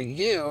that for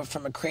you,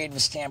 from a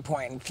creative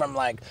standpoint, and from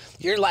like,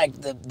 you're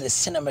like the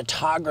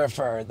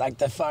cinematographer, like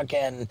the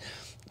fucking,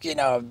 you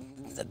know,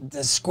 the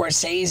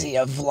Scorsese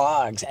of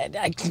vlogs.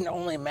 I can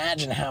only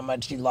imagine how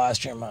much you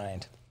lost your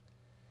mind.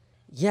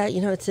 Yeah,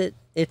 you know,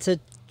 it's a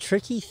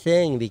tricky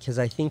thing, because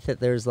I think that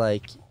there's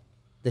like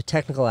the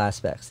technical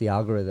aspects, the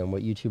algorithm,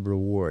 what YouTube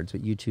rewards,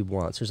 what YouTube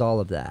wants. There's all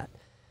of that.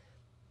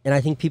 And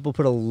I think people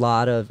put a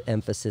lot of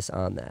emphasis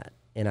on that.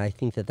 And I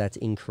think that that's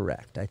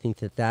incorrect. I think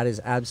that that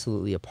is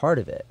absolutely a part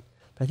of it.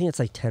 But I think it's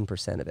like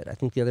 10% of it. I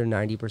think the other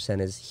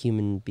 90% is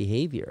human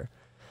behavior.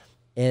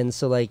 And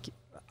so like,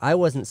 I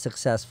wasn't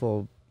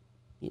successful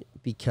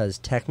because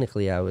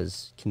technically I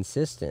was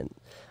consistent.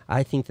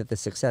 I think that the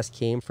success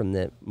came from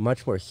the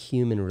much more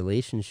human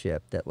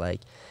relationship, that like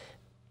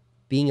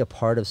being a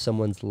part of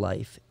someone's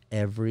life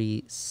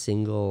every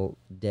single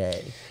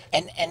day.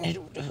 And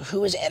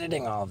who was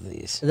editing all of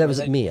these? That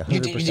was me,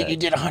 100%. You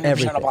did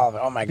 100% of all of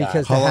it. Oh my God.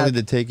 Because how long did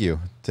it take you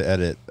to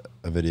edit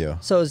a video?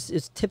 So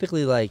it's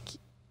typically like,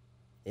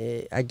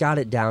 I got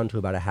it down to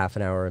about a half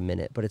an hour a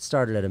minute, but it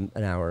started at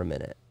an hour a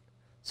minute.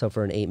 So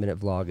for an 8-minute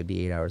vlog, it'd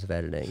be 8 hours of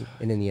editing.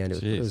 And in the end,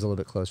 it was a little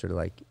bit closer to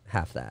like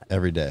half that.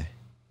 Every day?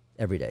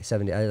 Every day.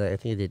 70. I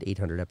think I did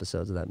 800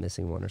 episodes without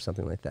missing one or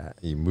something like that.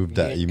 You moved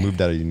out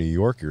of New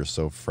York. You're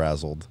so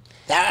frazzled.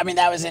 That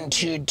was in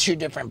two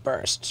different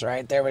bursts,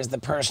 right? There was the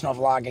personal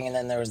vlogging, and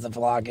then there was the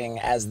vlogging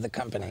as the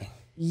company.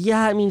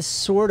 Yeah, I mean,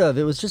 sort of.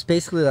 It was just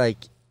basically like,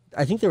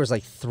 I think there was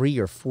like 3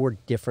 or 4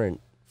 different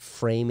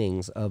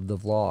framings of the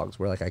vlogs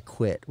where like I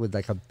quit with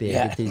like a big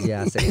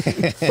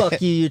enthusiastic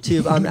fuck you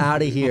YouTube, I'm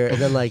out of here, and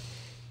then like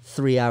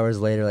 3 hours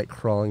later like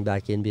crawling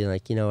back in being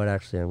like, you know what,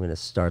 actually I'm gonna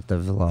start the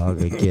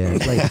vlog again.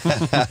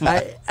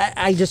 Like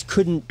I just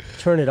couldn't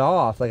turn it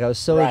off. Like I was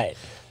so right.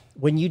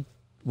 When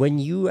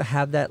you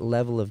have that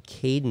level of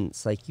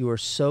cadence, like you are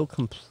so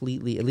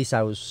completely, at least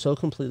I was so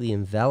completely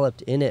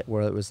enveloped in it,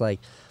 where it was like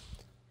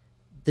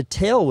the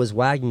tail was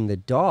wagging the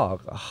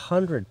dog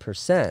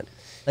 100%.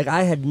 Like,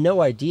 I had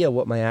no idea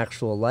what my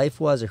actual life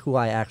was or who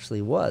I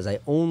actually was. I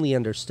only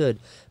understood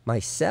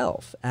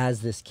myself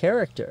as this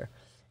character.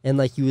 And,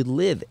 like, you would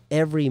live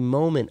every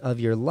moment of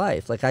your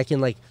life. Like, I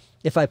can, like,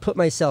 if I put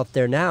myself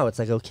there now, it's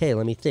like, okay,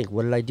 let me think.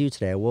 What did I do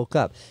today? I woke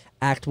up.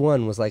 Act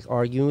 1 was, like,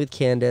 arguing with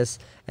Candace,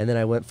 and then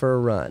I went for a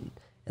run.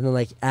 And then,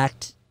 like,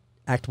 Act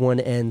 1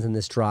 ends in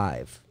this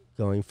drive,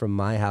 going from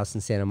my house in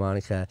Santa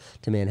Monica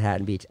to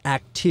Manhattan Beach.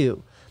 Act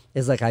 2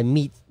 is like I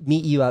meet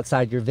you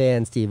outside your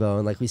van, Steve-O,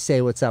 and like we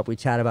say what's up, we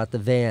chat about the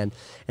van,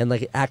 and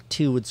like Act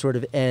 2 would sort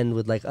of end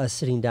with like us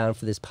sitting down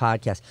for this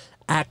podcast.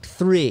 Act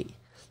 3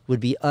 would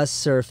be us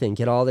surfing,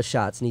 get all the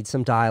shots, need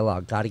some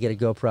dialogue, got to get a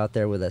GoPro out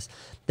there with us.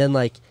 Then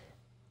like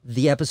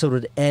the episode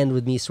would end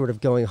with me sort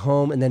of going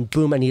home, and then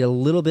boom, I need a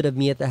little bit of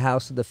me at the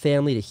house with the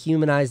family to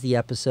humanize the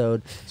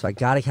episode, so I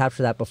got to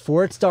capture that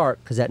before it's dark,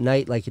 because at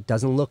night like it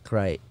doesn't look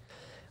right.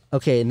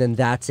 Okay, and then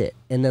that's it.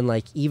 And then,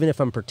 like, even if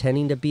I'm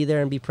pretending to be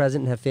there and be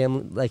present and have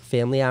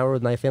family hour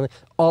with my family,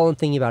 all I'm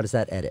thinking about is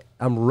that edit.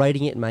 I'm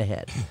writing it in my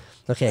head.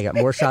 Okay, I got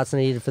more shots than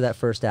I needed for that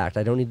first act.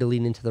 I don't need to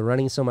lean into the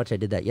running so much. I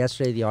did that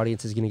yesterday. The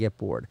audience is going to get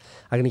bored.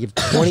 I'm going to give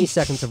 20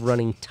 seconds of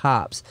running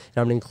tops,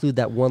 and I'm going to include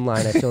that one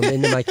line I filmed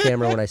into my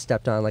camera when I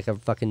stepped on, like, a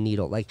fucking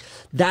needle. Like,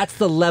 that's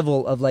the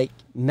level of, like,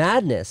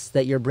 madness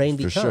that your brain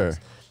becomes. For sure.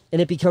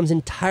 And it becomes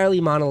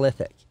entirely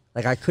monolithic.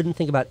 Like, I couldn't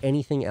think about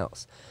anything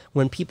else.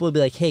 When people would be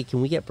like, hey,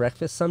 can we get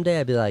breakfast someday?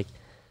 I'd be like,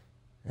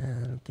 I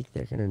don't think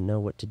they're going to know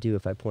what to do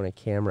if I point a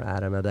camera at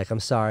them. I'd be like, I'm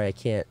sorry, I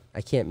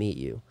can't meet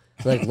you.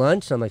 Like,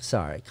 lunch? I'm like,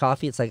 sorry.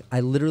 Coffee? It's like,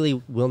 I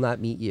literally will not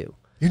meet you.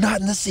 You're not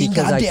in the scene,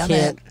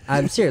 goddammit.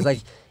 I'm serious.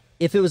 Like,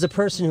 if it was a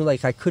person who,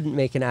 like, I couldn't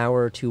make an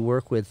hour or two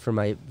work with for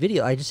my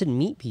video, I just didn't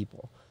meet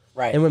people.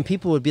 Right. And when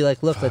people would be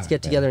like, look, let's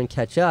get together and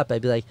catch up,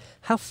 I'd be like,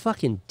 how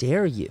fucking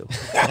dare you?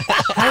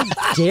 How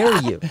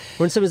dare you?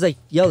 When someone's like,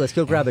 yo, let's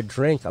go grab a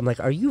drink, I'm like,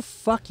 are you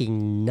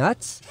fucking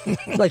nuts?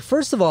 Like,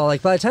 first of all,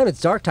 like, by the time it's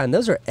dark time,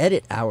 those are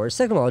edit hours.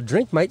 Second of all, a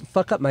drink might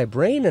fuck up my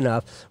brain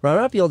enough where I'm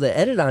not be able to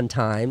edit on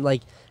time.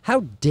 Like,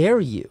 how dare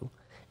you?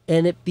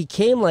 And it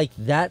became like,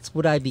 that's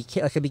what I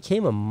became. Like, I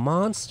became a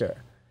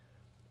monster.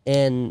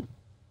 And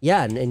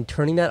yeah, and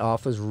turning that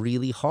off was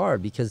really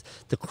hard, because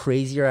the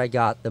crazier I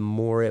got, the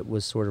more it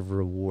was sort of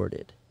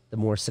rewarded, the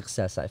more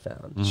success I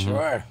found. Mm-hmm.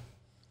 Sure.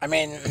 I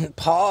mean,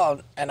 Paul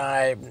and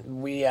I,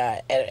 we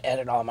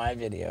edit all my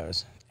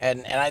videos.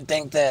 And I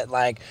think that,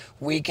 like,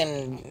 we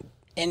can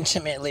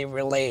intimately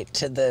relate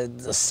to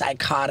the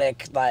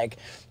psychotic, like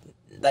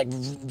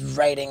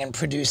writing and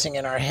producing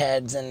in our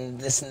heads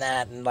and this and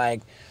that. And, like,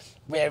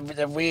 we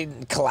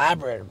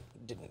collaborate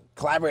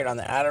on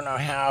that. I don't know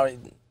how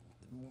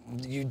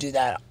you do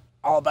that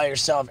all by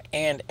yourself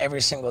and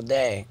every single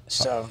day.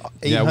 So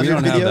yeah, we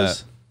don't have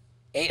that.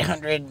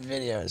 800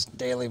 videos,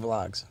 daily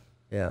vlogs.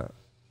 Yeah.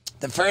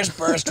 The first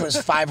burst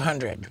was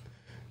 500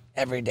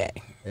 every day.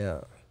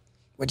 Yeah.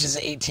 Which is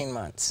 18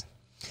 months.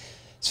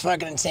 It's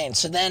fucking insane.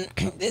 So then,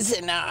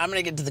 now I'm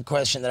gonna get to the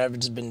question that I've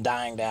just been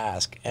dying to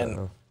ask,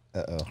 and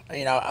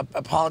you know,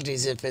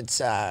 apologies if it's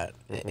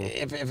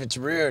if it's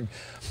rude,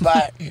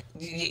 but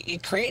you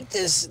create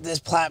this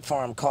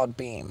platform called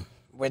Beam,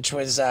 which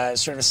was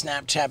sort of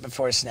Snapchat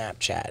before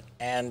Snapchat,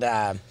 and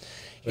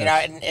you know,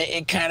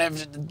 it kind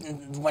of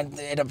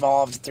it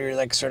evolved through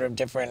like sort of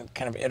different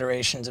kind of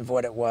iterations of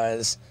what it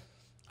was.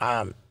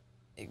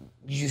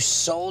 You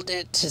sold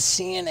it to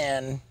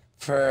CNN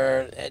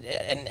for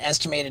an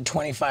estimated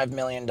 $25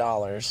 million,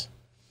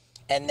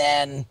 and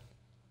then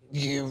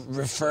you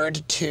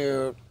referred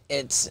to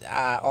its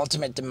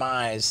ultimate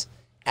demise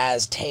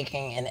as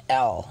taking an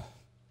L.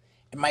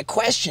 And my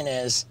question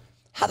is,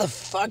 how the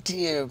fuck do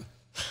you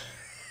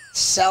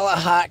sell a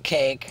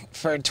hotcake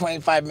for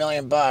 25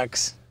 million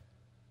bucks,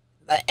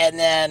 and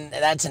then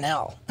that's an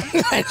L?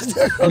 Okay,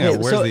 yeah,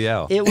 where's the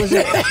L? It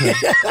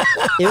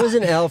was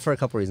an L for a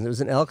couple reasons. It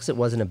was an L because it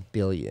wasn't a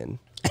billion.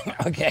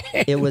 Okay.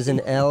 It was an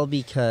L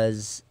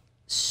because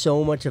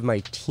so much of my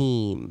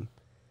team,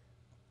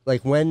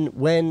 like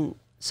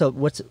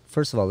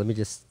first of all, let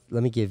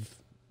me give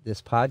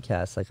this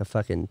podcast like a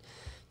fucking,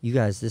 you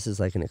guys, this is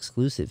like an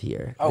exclusive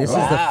here. Oh, this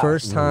wow. is the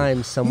first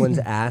time someone's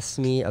asked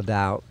me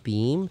about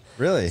Beam.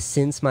 Really?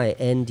 Since my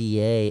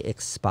NDA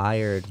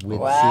expired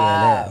with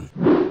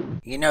CNN.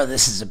 You know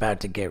this is about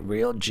to get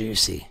real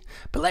juicy,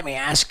 but let me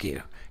ask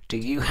you, do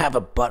you have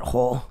a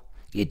butthole?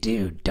 You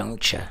do,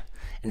 don't you?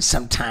 And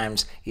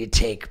sometimes you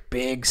take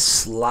big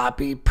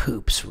sloppy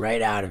poops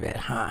right out of it,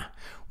 huh?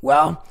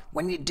 Well,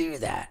 when you do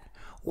that,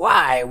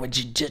 why would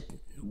you just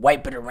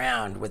wipe it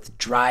around with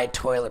dry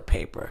toilet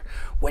paper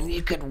when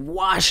you could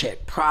wash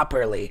it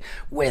properly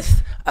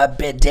with a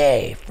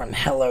bidet from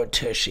Hello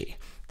Tushy?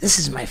 This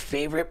is my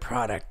favorite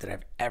product that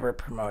I've ever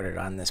promoted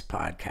on this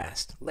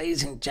podcast.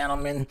 Ladies and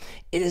gentlemen,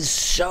 it is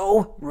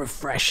so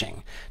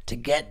refreshing to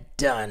get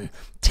done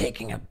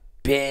taking a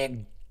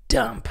big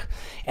dump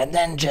and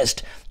then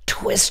just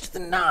twist the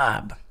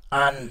knob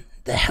on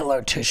the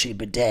Hello Tushy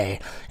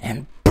bidet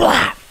and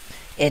blah!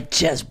 It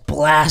just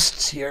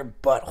blasts your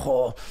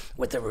butthole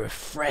with a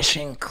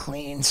refreshing,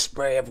 clean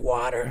spray of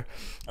water.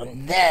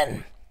 And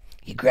then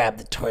you grab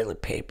the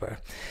toilet paper.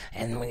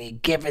 And when you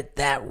give it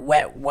that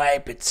wet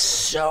wipe, it's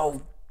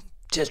so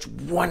just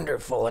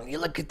wonderful. And you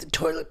look at the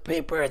toilet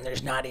paper and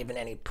there's not even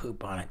any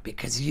poop on it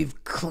because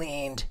you've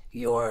cleaned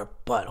your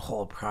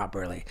butthole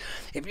properly.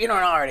 If you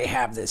don't already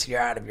have this, you're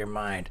out of your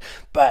mind.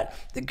 But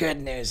the good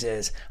news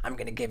is I'm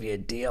going to give you a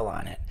deal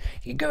on it.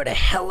 You go to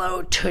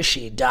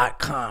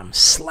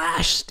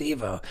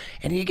hellotushy.com/Stevo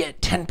and you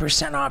get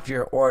 10% off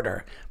your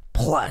order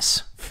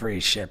plus free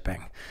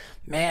shipping.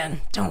 Man,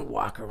 don't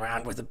walk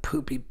around with a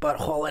poopy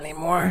butthole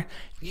anymore.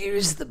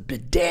 Use the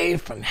bidet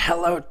from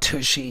Hello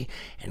Tushy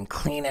and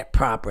clean it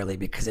properly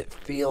because it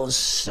feels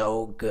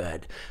so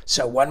good.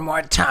 So one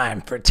more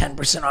time, for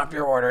 10% off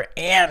your order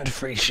and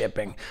free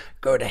shipping,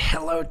 go to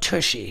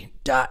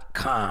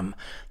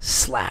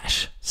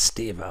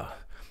hellotushy.com/Stevo.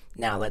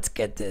 Now let's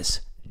get this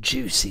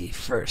juicy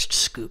first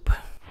scoop.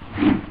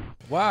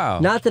 Wow.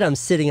 Not that I'm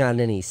sitting on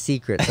any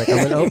secrets. Like,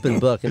 I'm an open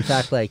book. In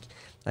fact, like,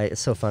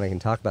 it's so fun I can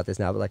talk about this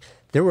now, but like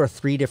there were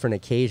 3 different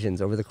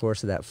occasions over the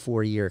course of that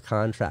 4-year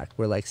contract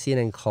where like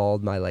CNN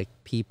called my like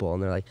people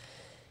and they're like,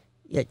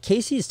 yeah,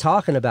 Casey's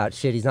talking about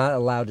shit he's not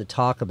allowed to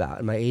talk about.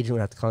 And my agent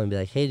would have to call me and be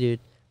like, hey dude,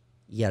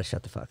 you gotta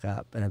shut the fuck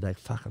up. And I'd be like,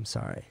 fuck, I'm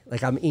sorry.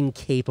 Like I'm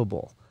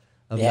incapable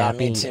of not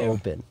being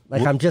open.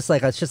 Like I'm just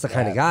like, that's just the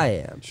kind of guy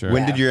I am. Sure.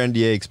 When did your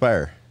NDA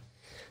expire?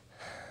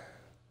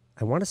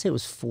 I want to say it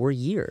was 4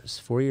 years,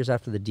 4 years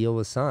after the deal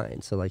was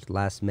signed. So like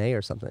last May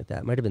or something like that.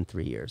 It might have been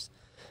 3 years.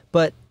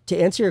 But to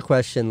answer your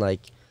question,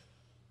 like,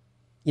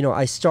 you know,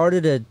 I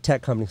started a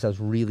tech company because I was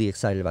really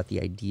excited about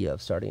the idea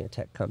of starting a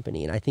tech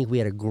company. And I think we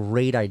had a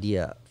great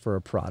idea for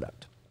a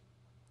product.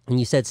 And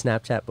you said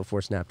Snapchat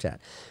before Snapchat.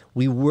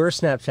 We were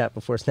Snapchat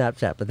before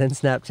Snapchat, but then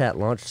Snapchat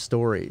launched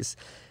Stories.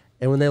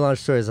 And when they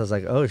launched Stories, I was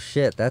like, oh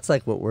shit, that's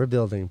like what we're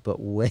building, but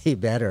way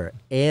better.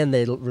 And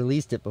they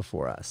released it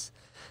before us.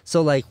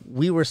 So like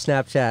we were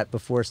Snapchat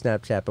before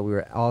Snapchat, but we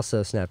were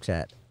also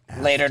Snapchat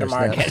later to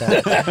market.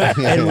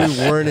 And we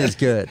weren't as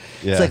good.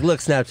 Yeah. It's like, look,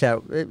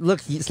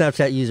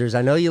 Snapchat users,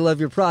 I know you love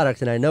your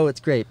product and I know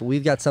it's great, but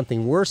we've got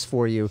something worse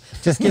for you.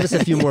 Just give us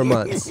a few more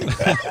months. If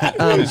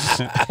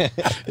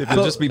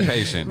you'll just be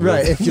patient.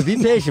 Right. If you'll be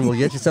patient, we'll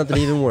get you something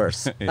even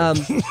worse. Act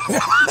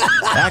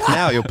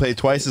now, you'll pay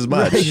twice as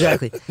much. Right,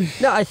 exactly.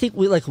 No, I think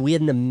we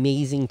had an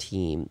amazing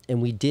team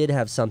and we did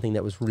have something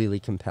that was really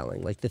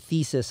compelling. Like the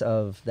thesis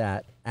of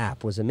that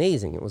app was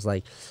amazing. It was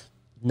like,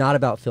 not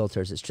about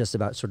filters. It's just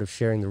about sort of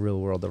sharing the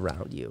real world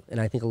around you. And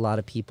I think a lot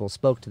of people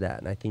spoke to that.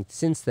 And I think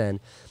since then,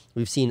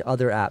 we've seen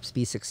other apps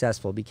be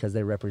successful because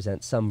they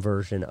represent some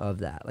version of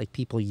that. Like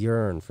people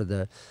yearn for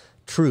the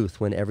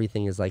truth when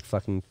everything is like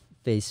fucking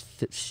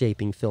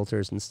face-shaping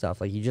filters and stuff.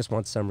 Like you just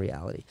want some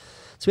reality.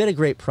 So we had a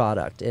great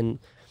product. And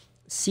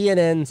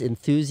CNN's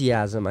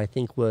enthusiasm, I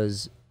think,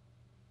 was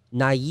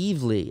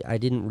naively, I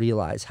didn't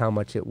realize how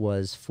much it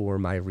was for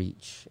my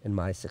reach and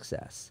my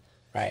success.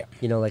 Right.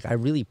 You know, like I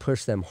really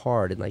pushed them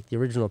hard. And like the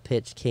original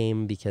pitch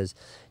came because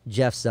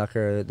Jeff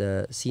Zucker,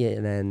 the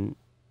CNN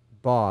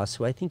boss,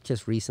 who I think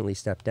just recently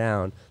stepped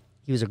down,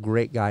 he was a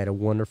great guy. I had a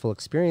wonderful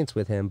experience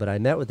with him. But I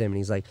met with him and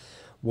he's like,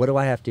 what do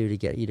I have to do to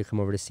get you to come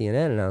over to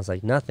CNN? And I was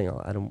like, nothing.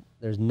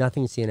 There's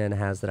nothing CNN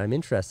has that I'm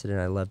interested in.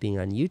 I love being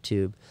on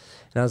YouTube.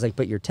 And I was like,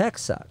 but your tech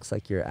sucks.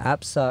 Like your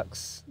app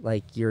sucks.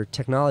 Like your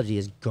technology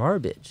is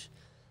garbage.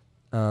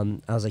 I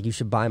was like, you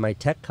should buy my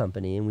tech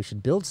company and we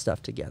should build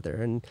stuff together.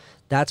 And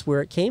that's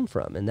where it came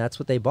from. And that's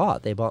what they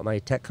bought. They bought my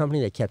tech company.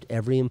 They kept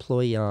every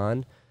employee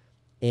on.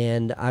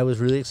 And I was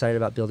really excited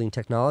about building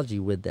technology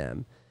with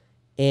them.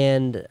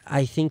 And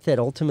I think that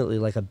ultimately,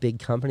 like a big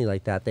company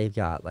like that, they've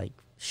got like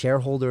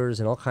shareholders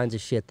and all kinds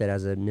of shit that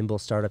as a nimble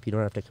startup, you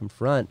don't have to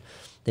confront.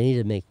 They need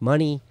to make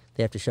money.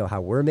 They have to show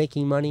how we're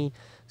making money.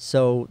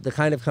 So the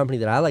kind of company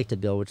that I like to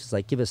build, which is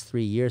like, give us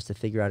 3 years to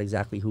figure out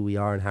exactly who we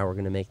are and how we're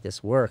going to make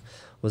this work,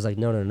 was like,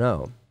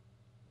 no.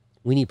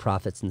 We need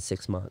profits in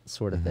 6 months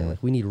sort of thing.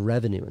 Like we need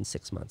revenue in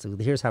 6 months. So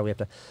here's how we have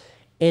to.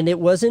 And they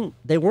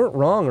weren't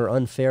wrong or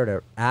unfair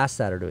to ask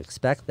that or to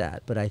expect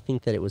that. But I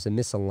think that it was a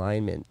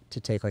misalignment to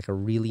take like a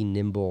really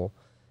nimble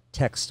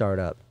tech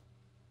startup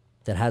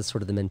that has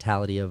sort of the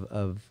mentality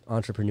of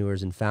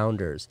entrepreneurs and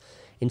founders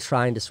in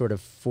trying to sort of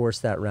force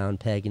that round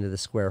peg into the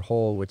square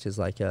hole, which is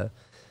like a,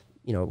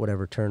 you know,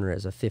 whatever Turner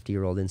is, a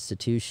 50-year-old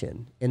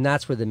institution. And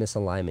that's where the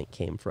misalignment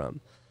came from.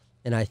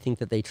 And I think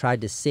that they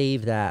tried to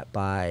save that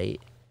by,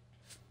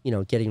 you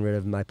know, getting rid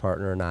of my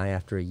partner and I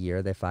after a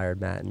year. They fired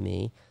Matt and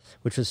me,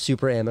 which was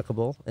super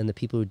amicable. And the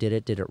people who did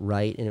it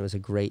right. And it was a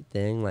great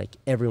thing. Like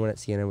everyone at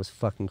CNN was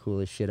fucking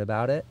cool as shit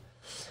about it.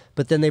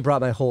 But then they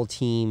brought my whole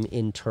team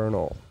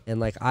internal. And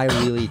like I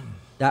really,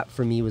 that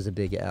for me was a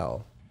big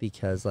L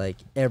because like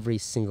every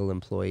single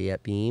employee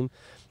at Beam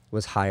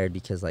was hired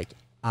because like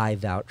I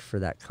vouched for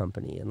that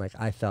company. And like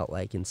I felt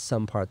like in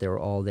some part they were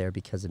all there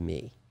because of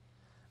me.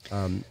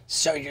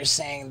 So you're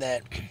saying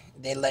that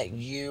they let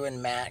you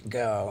and Matt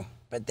go,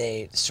 but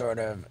they sort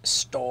of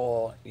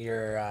stole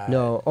your...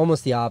 No,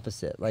 almost the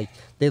opposite. Like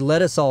they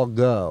let us all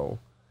go.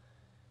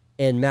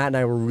 And Matt and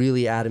I were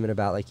really adamant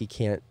about, like, you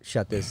can't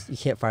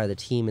fire the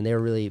team. And they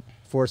were really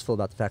forceful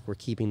about the fact we're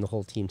keeping the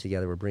whole team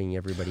together. We're bringing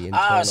everybody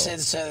internal. Oh,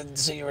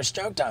 so you were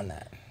stoked on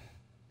that?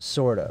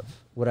 Sort of.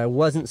 What I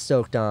wasn't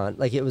stoked on,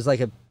 like, it was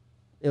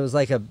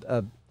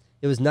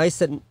nice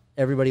that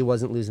everybody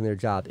wasn't losing their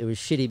job. It was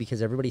shitty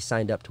because everybody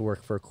signed up to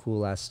work for a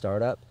cool ass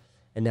startup,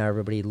 and now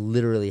everybody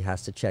literally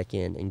has to check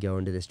in and go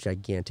into this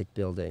gigantic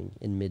building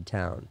in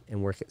Midtown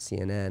and work at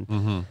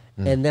CNN.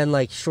 And then,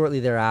 like, shortly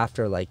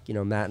thereafter, like, you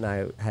know, Matt and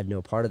I had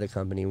no part of the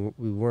company.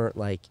 We weren't,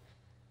 like,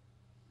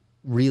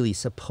 really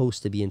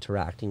supposed to be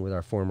interacting with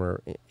our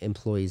former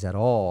employees at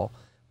all.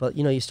 But,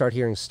 you know, you start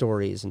hearing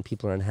stories and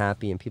people are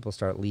unhappy and people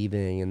start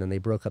leaving, and then they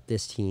broke up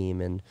this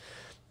team and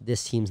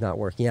this team's not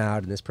working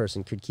out, and this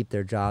person could keep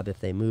their job if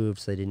they moved,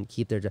 so they didn't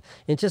keep their job.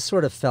 It just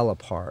sort of fell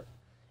apart.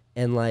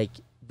 And, like,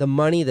 the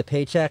money, the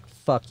paycheck,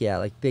 fuck yeah,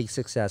 like, big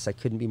success. I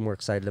couldn't be more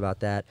excited about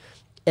that.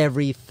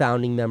 Every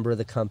founding member of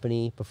the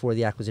company before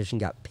the acquisition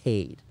got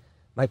paid.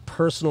 My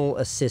personal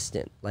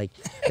assistant, like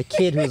a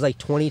kid who was like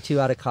 22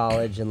 out of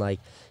college, and like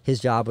his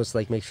job was to,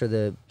 like, make sure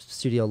the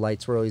studio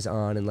lights were always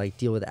on and, like,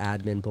 deal with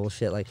admin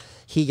bullshit. Like,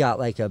 he got,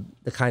 like,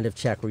 the kind of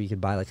check where you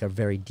could buy, like, a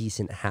very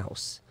decent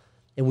house.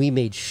 And we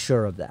made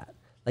sure of that.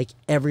 Like,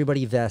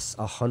 everybody vests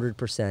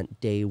 100%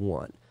 day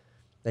one.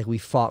 Like, we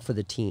fought for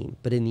the team.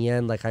 But in the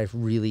end, like, I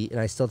really, and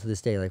I still to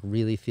this day, like,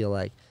 really feel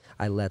like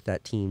I let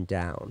that team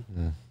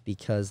down.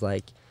 Because,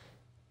 like,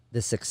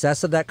 the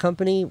success of that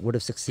company would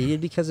have succeeded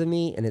because of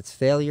me, and its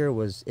failure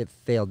was, it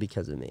failed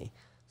because of me.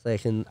 So I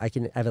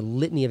can have a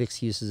litany of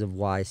excuses of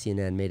why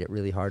CNN made it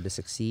really hard to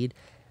succeed.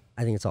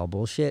 I think it's all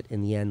bullshit.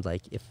 In the end,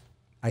 like, if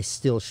I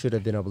still should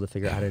have been able to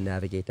figure out how to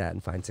navigate that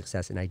and find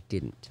success, and I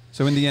didn't.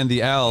 So in the end,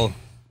 the L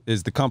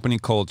is the company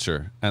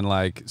culture, and,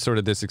 like, sort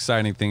of this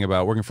exciting thing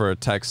about working for a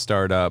tech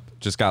startup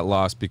just got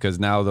lost because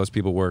now those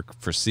people work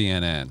for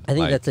CNN. I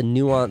think that's a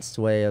nuanced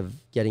way of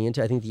getting into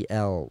it. I think the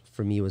L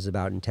for me was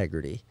about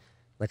integrity.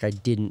 Like, I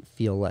didn't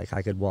feel like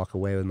I could walk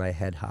away with my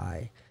head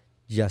high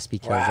just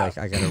because like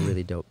I got a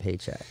really dope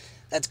paycheck.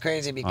 That's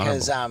crazy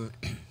because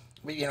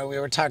you know, we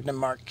were talking to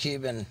Mark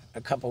Cuban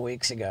a couple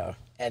weeks ago,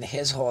 and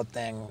his whole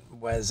thing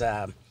was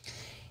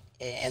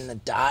in the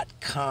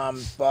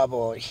 .com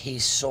bubble, he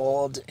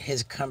sold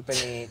his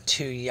company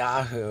to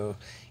Yahoo,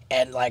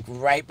 and, like,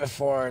 right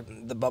before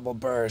the bubble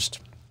burst,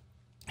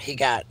 he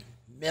got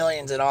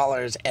millions of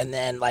dollars, and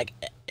then, like,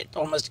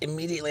 almost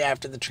immediately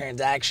after the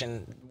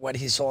transaction, what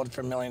he sold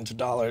for millions of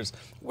dollars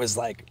was,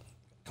 like,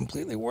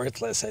 completely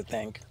worthless, I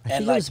think. I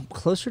think it was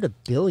closer to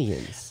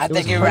billions. I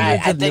think you're right.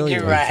 I think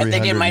you're right. I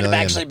think it might have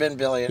actually been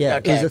billion. Yeah,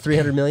 okay. Was it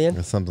 300 million?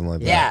 Or something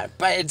like that. Yeah,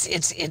 but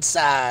it's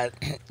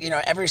you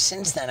know, ever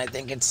since then, I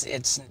think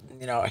it's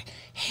you know,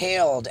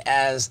 hailed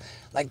as,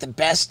 like, the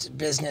best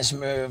business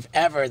move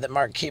ever that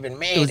Mark Cuban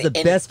made. It was the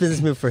best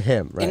business move for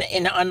him, right?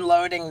 In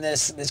unloading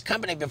this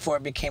company before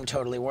it became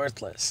totally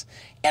worthless.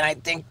 And I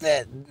think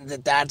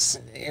that's,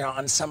 you know,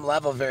 on some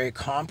level very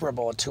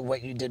comparable to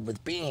what you did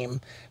with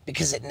Beam,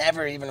 because it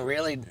never even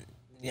really,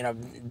 you know,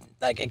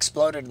 like,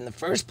 exploded in the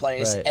first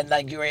place. Right. And,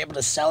 like, you were able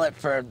to sell it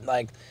for,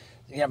 like,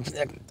 you know,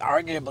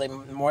 arguably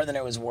more than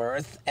it was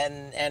worth,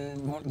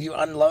 and you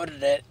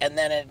unloaded it, and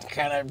then it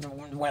kind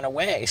of went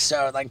away.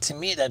 So, like, to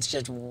me, that's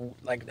just,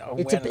 like, a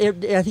win.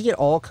 I think it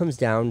all comes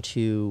down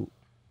to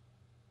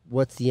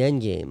what's the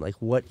end game? Like,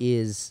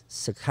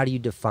 how do you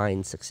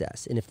define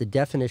success? And if the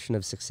definition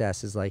of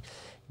success is, like,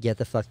 get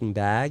the fucking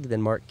bag,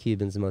 then Mark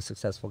Cuban's the most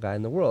successful guy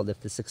in the world.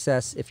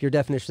 If your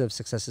definition of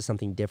success is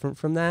something different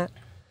from that,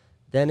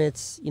 then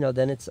it's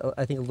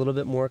I think a little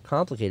bit more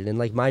complicated. And,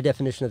 like, my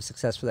definition of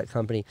success for that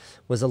company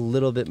was a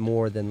little bit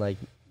more than, like,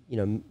 you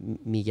know,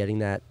 me getting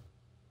that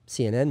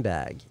CNN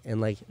bag,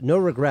 and, like, no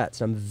regrets.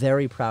 I'm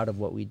very proud of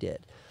what we did.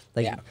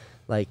 Like,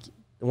 like,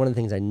 one of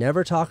the things I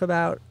never talk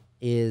about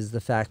is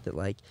the fact that,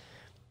 like,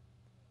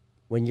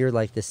 when you're,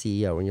 like, the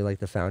CEO, when you're, like,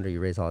 the founder, you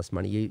raise all this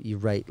money, you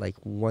write, like,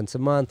 once a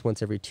month,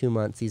 once every 2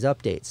 months, these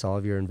updates to all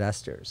of your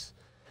investors,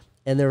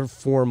 and they're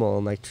formal.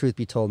 And, like, truth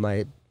be told,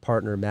 my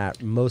partner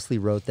Matt mostly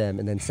wrote them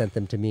and then sent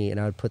them to me,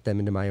 and I would put them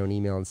into my own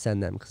email and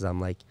send them, because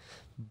I'm like,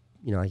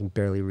 you know, I can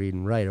barely read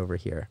and write over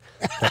here.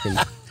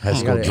 High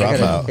school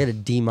dropout. I had a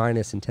D- in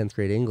 10th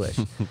grade English.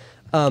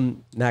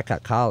 Matt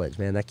got college,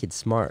 man. That kid's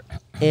smart.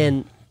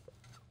 And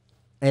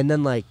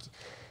then, like,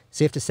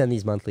 so you have to send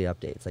these monthly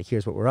updates. Like,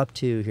 here's what we're up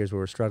to, here's where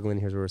we're struggling,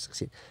 here's where we're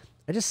succeeding.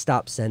 I just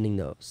stopped sending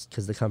those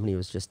because the company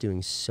was just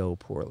doing so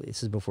poorly.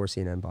 This is before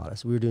CNN bought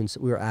us. We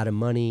were out of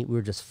money. We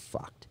were just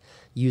fucked.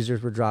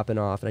 Users were dropping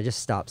off, and I just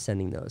stopped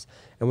sending those.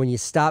 And when you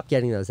stop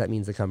getting those, that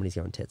means the company's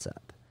going tits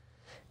up.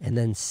 And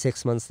then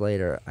 6 months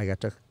later, I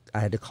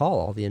had to call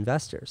all the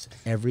investors,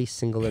 every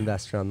single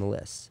investor on the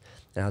list.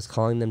 And I was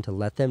calling them to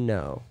let them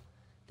know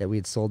that we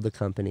had sold the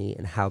company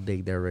and how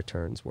big their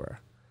returns were.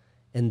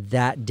 And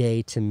that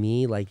day, to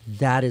me, like,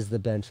 that is the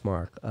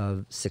benchmark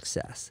of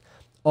success.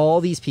 All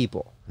these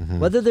people,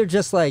 whether they're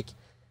just, like,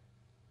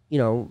 you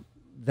know,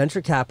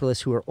 venture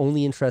capitalists who are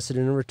only interested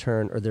in a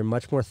return, or they're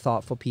much more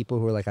thoughtful people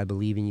who are like, I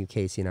believe in you,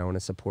 Casey, and I want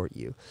to support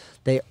you.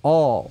 They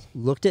all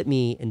looked at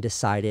me and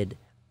decided,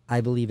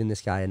 I believe in this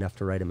guy enough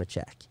to write him a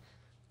check.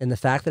 And the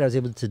fact that I was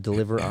able to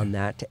deliver on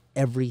that to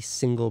every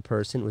single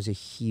person was a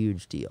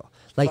huge deal.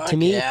 Like, to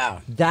me,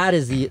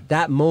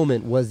 that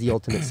moment was the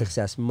ultimate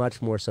success,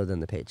 much more so than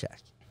the paycheck.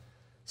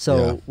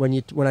 So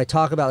when I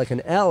talk about like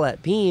an L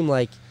at Beam,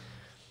 like,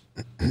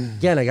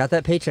 again, I got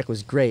that paycheck,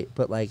 was great,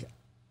 but like,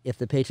 if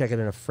the paycheck had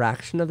been a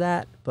fraction of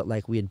that, but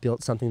like we had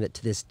built something that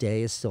to this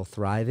day is still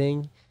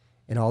thriving,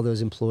 and all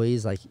those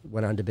employees like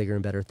went on to bigger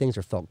and better things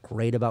or felt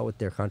great about what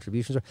their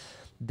contributions were,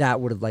 that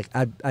would have like,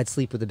 I'd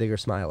sleep with a bigger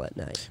smile at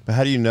night. But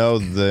how do you know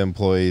the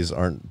employees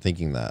aren't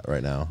thinking that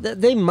right now?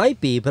 They might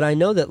be, but I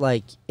know that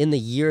like in the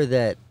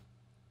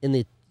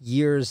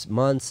years,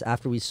 months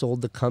after we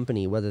sold the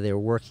company, whether they were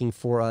working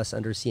for us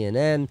under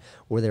CNN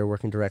or they were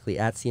working directly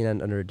at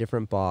CNN under a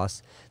different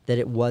boss, that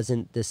it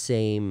wasn't the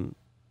same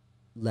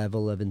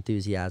level of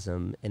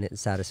enthusiasm and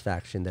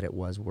satisfaction that it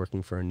was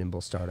working for a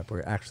nimble startup,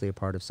 or actually a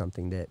part of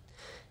something that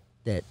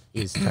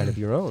is kind of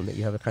your own, that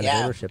you have a kind of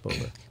ownership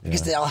over.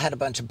 Because they all had a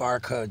bunch of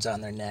barcodes on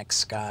their necks,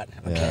 Scott.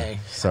 Okay.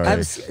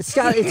 Sorry.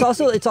 Scott,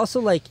 it's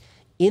also like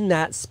in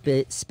that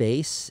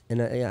space,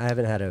 and I've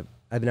been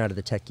out of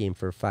the tech game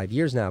for 5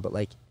 years now, but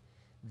like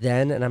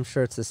then, and I'm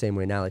sure it's the same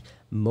way now, like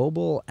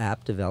mobile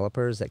app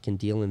developers that can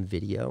deal in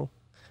video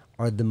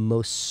are the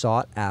most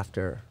sought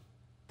after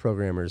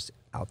programmers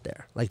out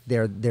there. Like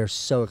they're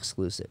so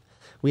exclusive.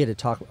 We had to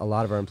talk a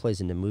lot of our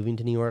employees into moving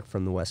to New York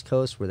from the West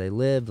Coast where they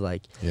lived.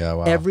 Like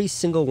every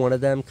single one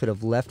of them could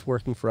have left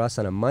working for us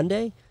on a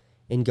Monday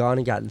and gone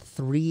and gotten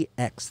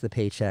 3x the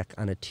paycheck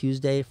on a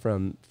Tuesday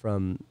from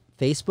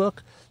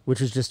Facebook,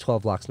 which was just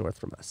 12 blocks north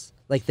from us.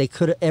 Like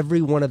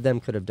every one of them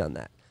could have done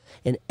that.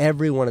 And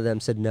every one of them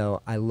said,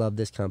 no, I love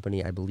this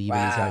company. I believe in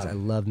these guys. I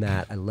love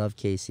Matt. I love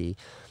Casey.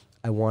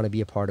 I want to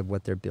be a part of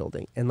what they're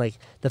building. And like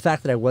the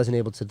fact that I wasn't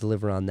able to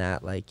deliver on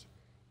that, like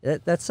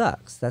that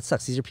sucks. That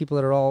sucks. These are people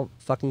that are all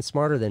fucking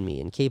smarter than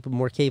me and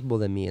more capable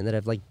than me, and that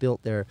have like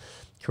built their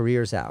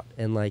careers out.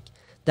 And like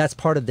that's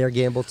part of their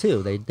gamble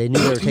too. They knew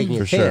they were taking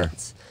a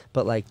chance.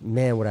 But like,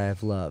 man, would I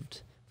have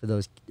loved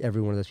for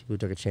every one of those people who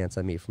took a chance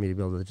on me, for me to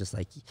be able to just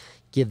like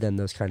give them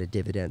those kind of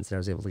dividends that I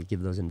was able to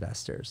give those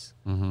investors.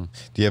 Do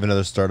you have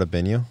another startup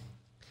in you?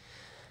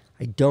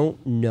 I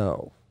don't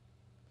know.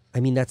 I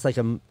mean, it's like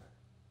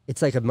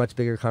a much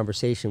bigger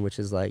conversation, which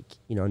is like,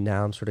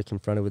 now I'm sort of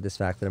confronted with this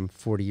fact that I'm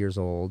 40 years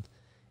old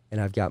and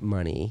I've got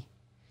money,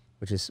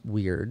 which is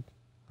weird.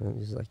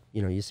 It's like,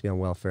 used to be on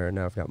welfare, and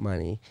now I've got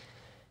money.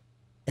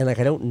 And like,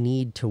 I don't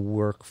need to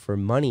work for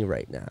money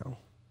right now.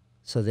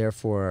 So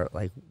therefore,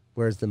 like,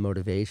 where's the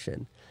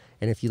motivation?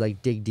 And if you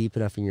like dig deep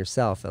enough in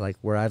yourself, like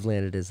where I've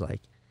landed is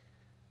like,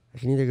 I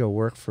can either go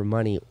work for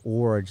money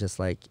or just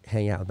like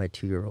hang out with my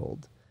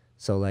 2-year-old.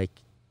 So like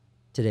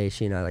today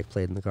she and I like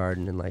played in the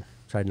garden and like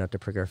tried not to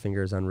prick our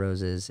fingers on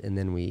roses, and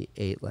then we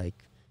ate like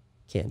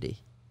candy.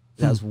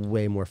 That was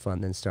way more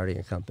fun than starting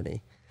a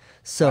company.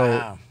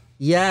 So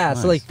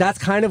so like that's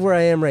kind of where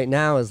I am right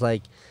now, is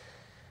like,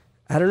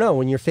 I don't know,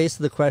 when you're faced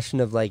with the question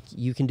of like,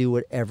 you can do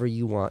whatever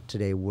you want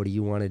today, what do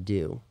you want to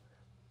do?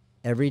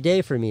 Every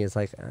day for me is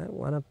like, I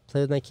want to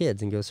play with my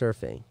kids and go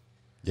surfing.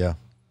 Yeah.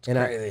 It's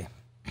crazy.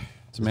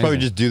 It's probably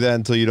just do that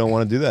until you don't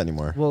want to do that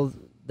anymore. Well,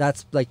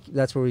 that's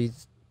where we,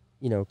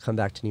 come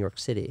back to New York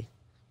City.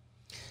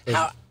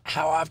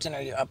 How often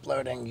are you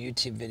uploading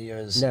YouTube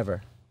videos?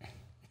 Never.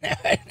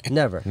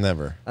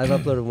 Never. I've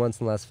uploaded once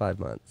in the last 5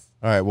 months.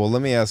 All right, well,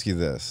 let me ask you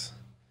this.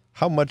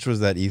 How much was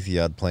that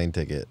Etihad plane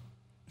ticket?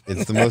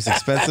 It's the most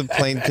expensive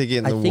plane ticket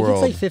in the world.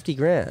 I think it's like 50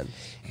 grand.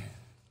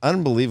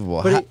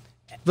 Unbelievable.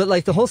 But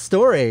like the whole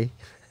story.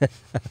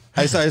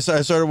 I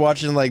started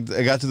watching, like,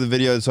 I got to the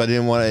video, so I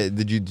didn't want to.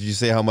 Did you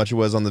say how much it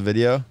was on the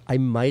video? I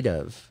might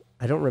have.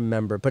 I don't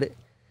remember, but it.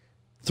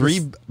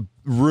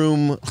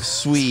 3-room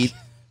suite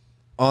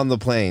on the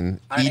plane.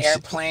 On an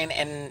airplane,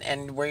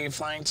 and where are you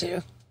flying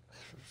to?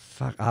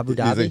 Fuck, Abu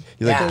Dhabi?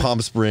 He's like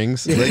Palm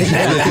Springs. So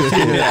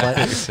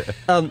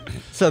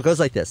it goes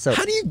like this. So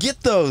how do you get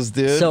those,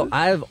 dude? So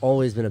I've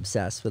always been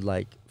obsessed with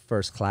like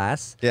first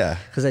class. Yeah.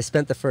 Because I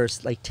spent the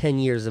first like 10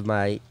 years of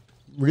my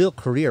real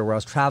career where I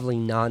was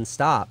traveling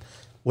nonstop,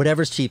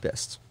 whatever's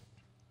cheapest.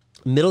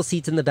 Middle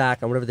seats in the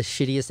back on whatever the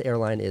shittiest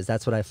airline is,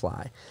 that's what I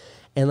fly.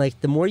 And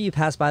like the more you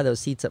pass by those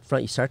seats up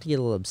front, you start to get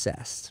a little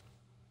obsessed.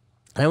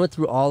 And I went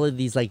through all of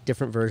these like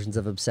different versions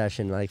of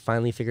obsession. Like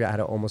finally figured out how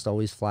to almost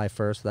always fly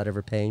first without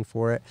ever paying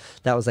for it.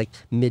 That was like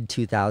mid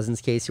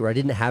 2000s Casey, where I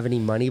didn't have any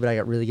money, but I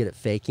got really good at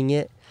faking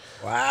it.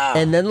 Wow.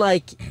 And then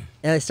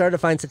and I started to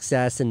find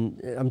success, and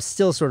I'm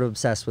still sort of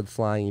obsessed with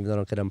flying, even though I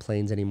don't get on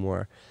planes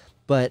anymore.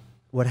 But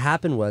what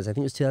happened was, I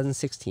think it was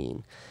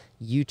 2016,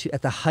 YouTube,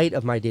 at the height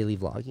of my daily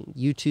vlogging,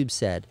 YouTube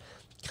said,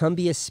 come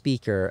be a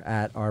speaker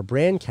at our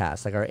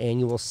Brandcast, like our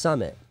annual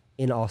summit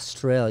in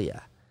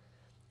Australia.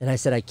 And I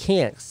said, I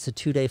can't, it's a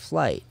 2-day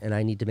flight, and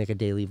I need to make a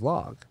daily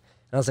vlog.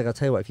 And I was like, I'll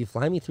tell you what, if you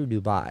fly me through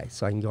Dubai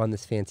so I can go on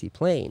this fancy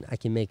plane, I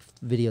can make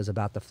videos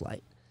about the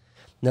flight.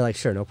 And they're like,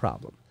 sure, no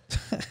problem.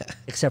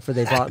 Except for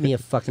they bought me a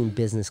fucking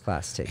business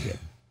class ticket.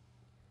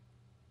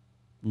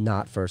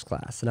 not first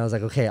class. And I was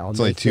like, okay, I'll It's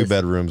make only 2 this.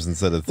 bedrooms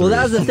instead of 3. Well,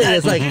 that was the thing.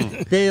 It's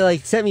like they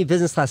like sent me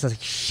business class. I was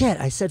like, shit,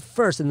 I said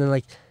first. And then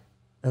like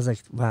I was like,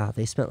 wow,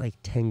 they spent like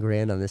 10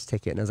 grand on this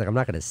ticket. And I was like, I'm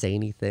not gonna say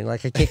anything.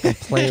 Like I can't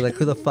complain. Like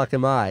who the fuck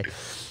am I?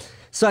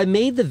 So I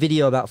made the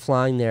video about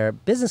flying there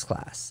business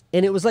class,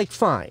 and it was like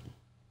fine,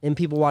 and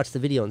people watched the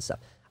video and stuff.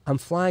 I'm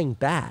flying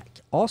back,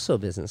 also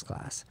business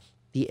class.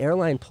 The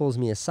airline pulls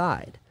me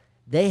aside.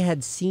 They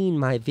had seen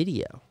my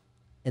video,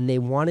 and they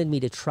wanted me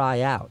to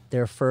try out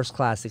their first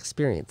class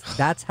experience.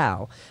 That's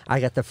how I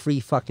got the free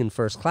fucking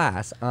first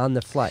class on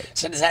the flight.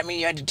 So does that mean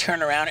you had to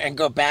turn around and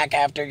go back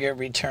after your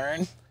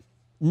return?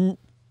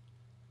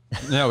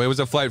 No, it was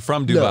a flight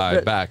from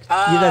Dubai back.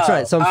 Yeah, that's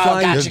right. So I'm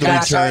flying gotcha,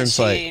 back. return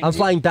flight. I'm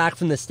flying back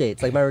from the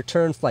States, like my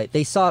return flight.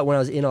 They saw it when I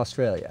was in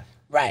Australia.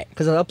 Right.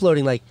 Because I'm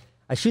uploading, like,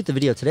 I shoot the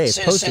video today. It's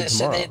posted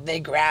tomorrow. So they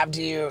grabbed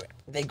you.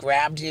 They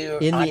grabbed you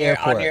In on the your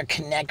airport. on your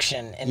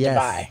connection in Yes,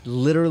 Dubai.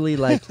 literally,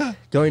 like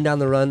going down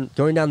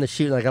the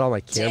shoot, and I got all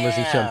my cameras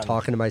and shit. I'm Damn.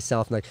 talking to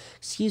myself, and like,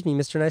 excuse me,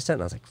 Mr. Neistat,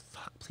 and I was like,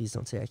 fuck, please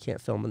don't say I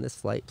can't film on this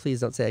flight.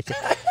 Please don't say I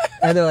can't.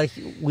 And they're like,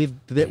 we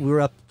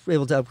were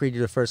able to upgrade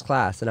you to first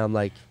class, and I'm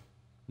like,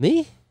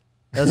 me?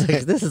 I was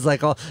like, this is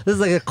like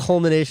a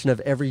culmination of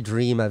every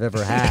dream I've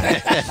ever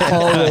had,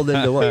 all rolled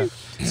into one.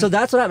 So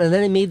that's what happened. And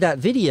then I made that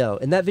video,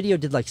 and that video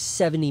did like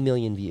 70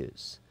 million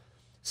views.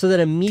 So then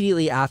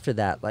immediately after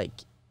that, like,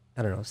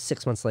 I don't know,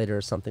 6 months later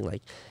or something,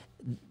 like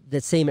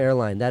that same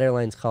airline, that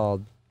airline's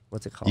called,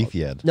 what's it called?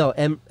 Etihad. No,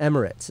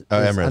 Emirates. Oh,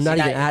 Emirates. I'm not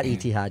even at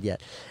Etihad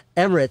yet.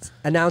 Emirates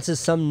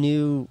announces some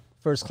new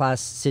first class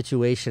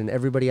situation.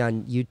 Everybody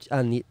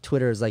on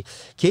Twitter is like,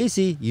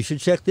 Casey, you should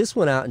check this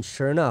one out. And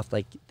sure enough,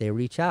 like they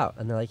reach out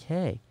and they're like,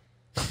 hey,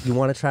 you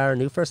want to try our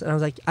new first? And I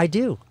was like, I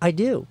do.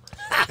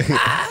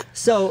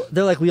 So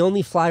they're like, we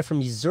only fly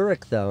from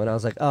Zurich though. And I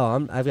was like,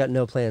 oh, I've got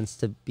no plans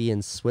to be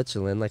in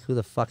Switzerland. Like, who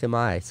the fuck am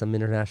I? Some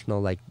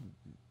international like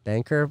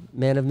banker,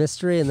 man of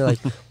mystery? And they're like,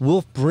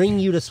 we'll bring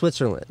you to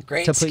Switzerland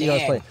Great to put you on a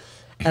skiing. plane.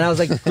 And I was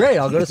like, great,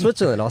 I'll go to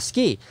Switzerland. I'll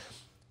ski.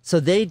 So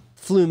they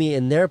flew me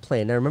in their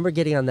plane. And I remember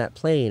getting on that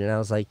plane and I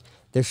was like,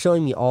 they're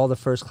showing me all the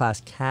first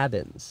class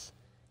cabins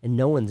and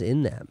no one's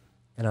in them.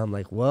 And I'm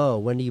like, whoa,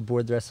 when do you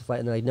board the rest of the flight?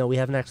 And they're like, no, we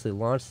haven't actually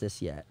launched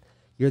this yet.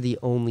 You're the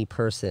only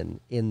person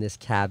in this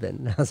cabin.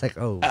 And I was like,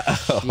 oh,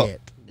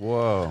 shit.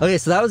 Whoa. Okay,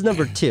 so that was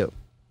number 2.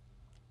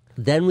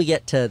 Then we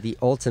get to the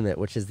ultimate,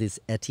 which is this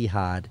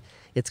Etihad.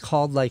 It's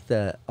called like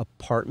the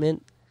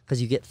apartment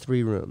because you get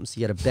 3 rooms.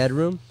 You get a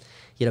bedroom,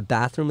 you get a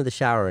bathroom with a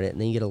shower in it, and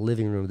then you get a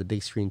living room with a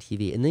big screen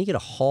TV. And then you get a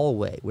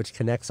hallway, which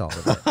connects all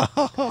of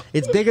it.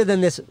 It's bigger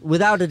than this,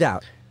 without a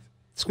doubt.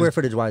 Square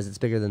footage wise, it's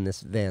bigger than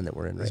this van that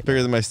we're in right It's now.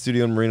 bigger than my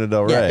studio in Marina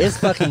Del Rey. Yeah, it's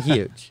fucking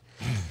huge.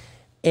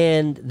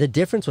 And the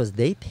difference was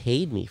they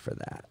paid me for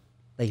that.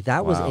 Like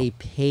that was a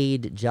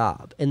paid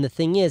job. And the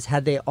thing is,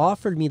 had they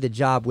offered me the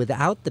job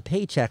without the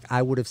paycheck,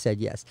 I would have said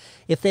yes.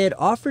 If they had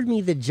offered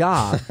me the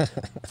job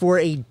for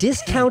a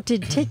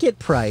discounted ticket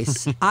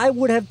price, I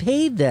would have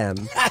paid them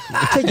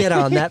to get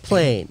on that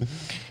plane.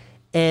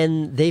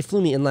 And they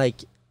flew me, and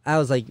like I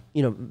was like,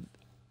 you know,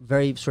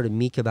 very sort of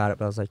meek about it,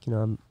 but I was like, you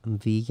know, I'm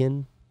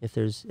vegan. If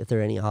there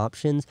are any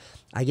options,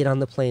 I get on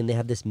the plane. They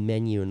have this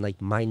menu, and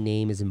like my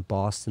name is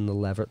embossed in the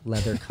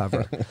leather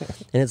cover,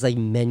 and it's like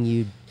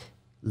menu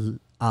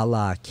a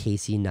la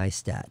Casey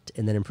Neistat,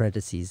 and then in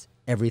parentheses,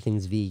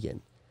 everything's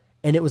vegan,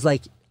 and it was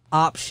like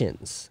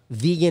options,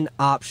 vegan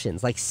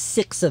options, like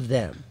 6 of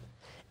them,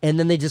 and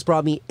then they just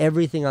brought me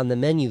everything on the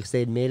menu because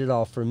they had made it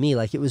all for me.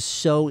 Like it was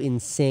so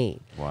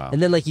insane. Wow.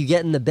 And then like you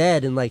get in the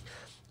bed and like.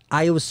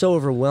 I was so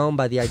overwhelmed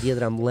by the idea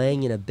that I'm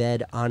laying in a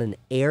bed on an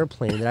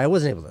airplane that I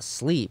wasn't able to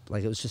sleep.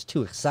 Like, it was just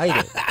too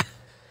exciting.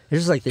 It's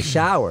just like the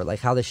shower, like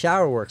how the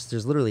shower works.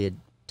 There's literally a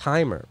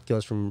timer. It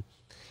goes from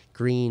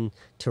green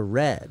to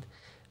red.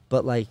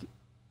 But, like,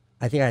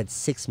 I think I had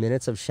 6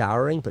 minutes of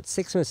showering, but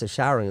 6 minutes of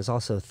showering is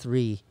also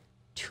 3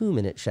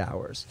 2-minute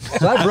showers.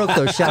 So I broke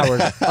those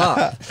showers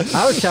up.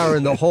 I was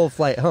showering the whole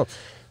flight home.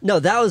 No,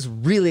 that was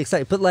really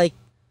exciting. But, like,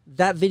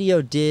 that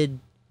video did,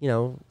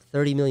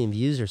 30 million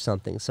views or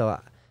something. So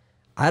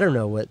I don't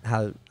know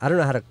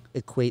how to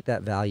equate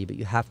that value, but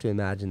you have to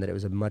imagine that it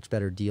was a much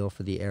better deal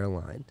for the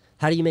airline.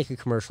 How do you make a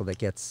commercial that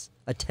gets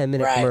a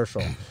 10-minute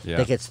commercial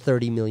that gets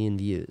 30 million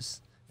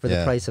views for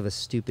the price of a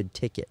stupid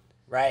ticket?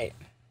 Right.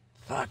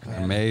 Fuck,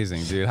 man.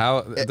 Amazing, dude.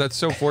 That's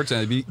so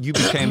fortunate. You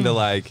became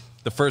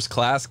the first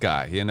class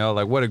guy,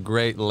 like what a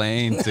great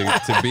lane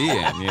to be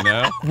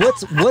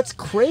in, What's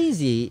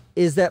crazy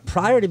is that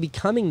prior to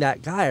becoming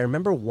that guy, I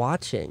remember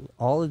watching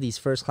all of these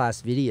first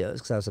class videos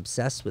because I was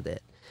obsessed with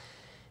it.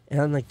 And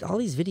I'm like, all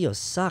these videos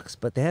sucks,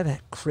 but they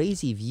have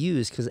crazy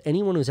views because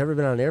anyone who's ever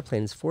been on an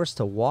airplane is forced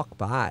to walk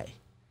by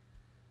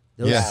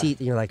those seats.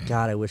 And you're like,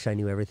 God, I wish I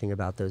knew everything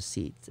about those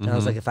seats. And I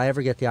was like, if I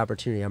ever get the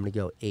opportunity, I'm going to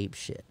go ape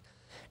shit.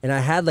 And I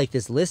had like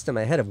this list in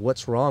my head of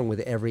what's wrong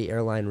with every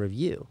airline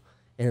review.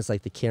 And it's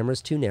like the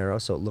camera's too narrow,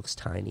 so it looks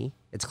tiny.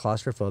 It's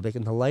claustrophobic,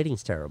 and the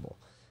lighting's terrible.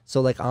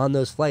 So like on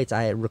those flights,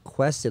 I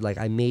requested, like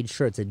I made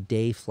sure it's a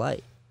day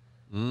flight.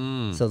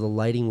 So the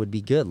lighting would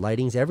be good.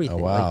 Lighting's everything.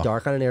 Oh, wow. Like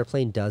dark on an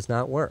airplane does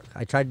not work.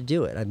 I tried to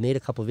do it. I've made a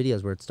couple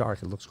videos where it's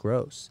dark. It looks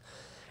gross.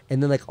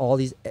 And then like all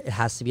these, it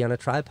has to be on a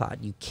tripod.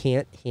 You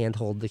can't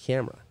handhold the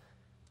camera.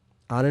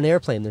 On an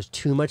airplane, there's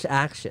too much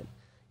action.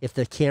 If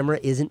the camera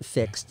isn't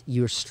fixed,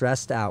 you're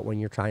stressed out when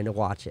you're trying to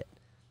watch it.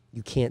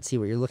 You can't see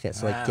what you're looking at.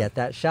 So like get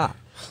that shot.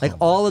 Like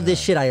all of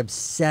this shit I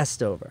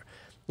obsessed over.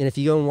 And if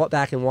you go and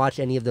back and watch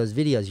any of those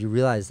videos, you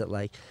realize that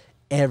like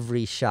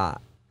every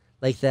shot,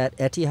 like that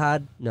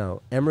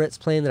Emirates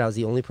plane that I was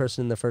the only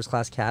person in the first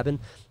class cabin.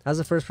 I was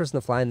the first person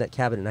to fly in that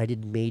cabin, and I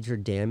did major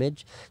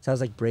damage. So I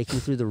was like breaking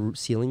through the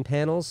ceiling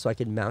panels so I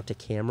could mount a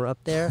camera up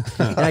there.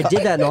 And I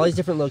did that in all these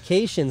different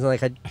locations. And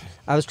like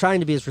I was trying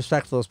to be as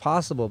respectful as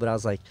possible, but I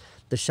was like,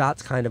 the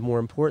shot's kind of more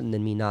important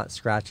than me not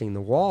scratching the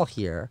wall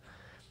here.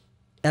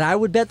 And I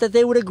would bet that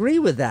they would agree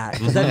with that,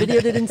 because that video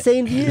did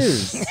insane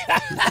views.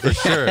 For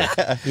sure.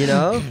 You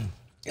know?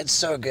 It's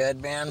so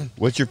good, man.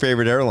 What's your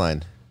favorite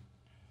airline?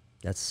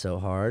 That's so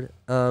hard.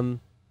 I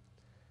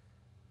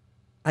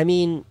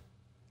mean,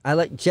 I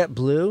like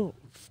JetBlue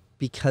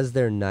because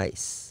they're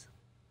nice.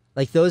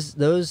 Like those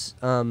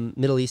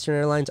Middle Eastern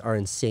airlines are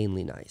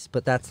insanely nice,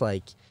 but that's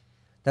like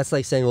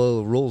saying,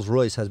 "Oh,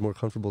 Rolls-Royce has more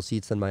comfortable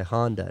seats than my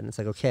Honda," and it's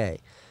like, okay,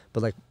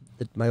 but like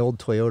my old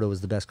Toyota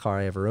was the best car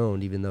I ever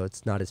owned, even though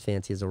it's not as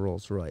fancy as a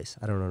Rolls-Royce.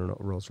 I don't know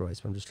Rolls-Royce,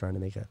 but I'm just trying to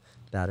make a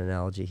bad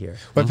analogy here.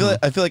 Well,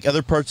 I feel like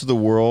other parts of the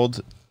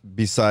world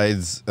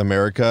besides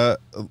America,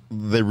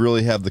 they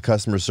really have the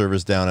customer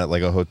service down at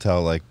like a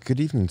hotel. Like, good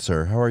evening,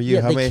 sir. How are you?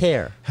 Yeah, they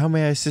care. How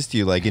may I assist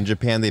you? Like in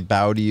Japan, they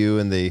bow to you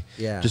and they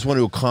just want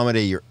to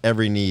accommodate your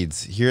every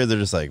needs. Here, they're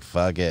just like,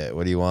 fuck it.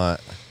 What do you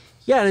want?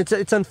 Yeah, and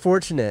it's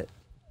unfortunate,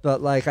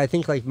 but like I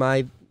think like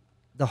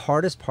the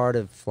hardest part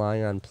of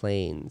flying on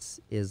planes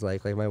is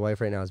like my wife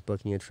right now is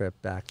booking a trip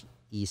back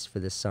east for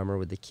this summer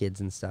with the kids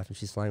and stuff, and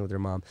she's flying with her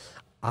mom.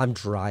 I'm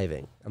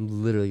driving.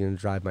 I'm literally going to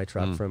drive my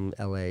truck from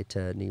LA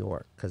to New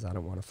York because I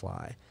don't want to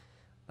fly.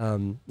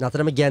 Not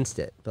that I'm against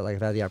it, but like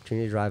if I had the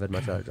opportunity to drive, I'd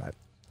much rather drive.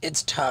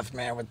 It's tough,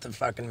 man, with the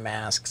fucking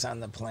masks on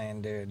the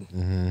plane, dude.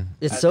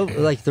 It's so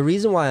like the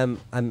reason why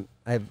I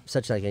have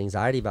such like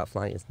anxiety about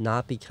flying is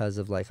not because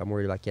of like I'm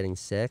worried about getting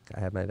sick. I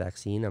have my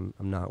vaccine. I'm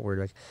not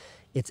worried. Like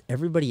it's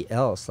everybody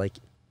else. Like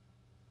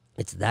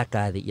it's that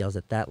guy that yells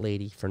at that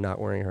lady for not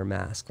wearing her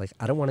mask. Like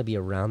I don't want to be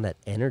around that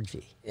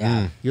energy.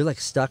 Yeah. You're like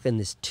stuck in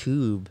this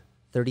tube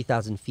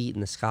 30,000 feet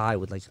in the sky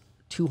with like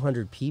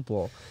 200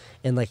 people.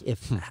 And like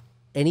if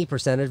any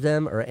percentage of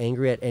them are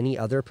angry at any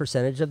other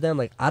percentage of them,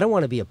 like I don't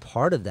want to be a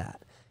part of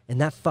that. And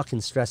that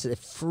fucking stresses, it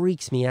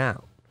freaks me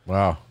out.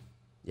 Wow.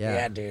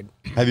 Yeah, dude.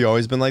 Have you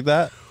always been like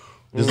that?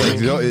 Just like,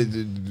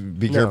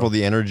 be careful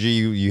the energy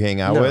you hang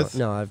out with?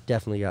 No, I've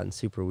definitely gotten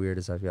super weird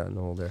as I've gotten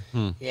older.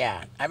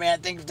 Yeah. I mean, I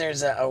think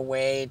there's a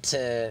way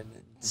to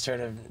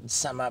sort of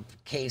sum up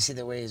Casey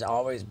the way he's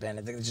always been.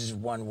 I think it's just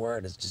one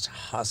word. It's just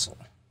hustle.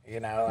 You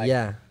know? Like,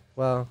 yeah.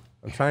 Well,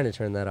 I'm trying to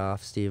turn that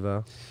off,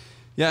 Steve-O.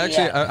 Yeah,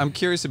 actually, I'm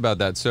curious about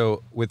that.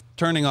 So with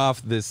turning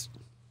off this,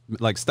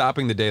 like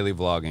stopping the daily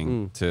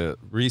vlogging to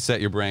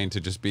reset your brain to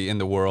just be in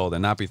the world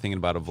and not be thinking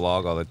about a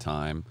vlog all the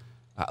time,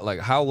 like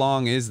how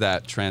long is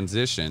that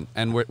transition?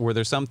 And were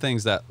there some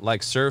things that,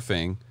 like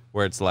surfing,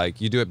 where it's like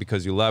you do it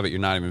because you love it,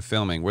 you're not even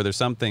filming? Were there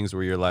some things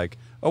where you're like,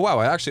 oh wow,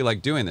 I actually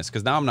like doing this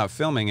because now I'm not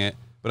filming it,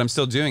 but I'm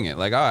still doing it.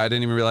 Like, oh, I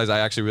didn't even realize I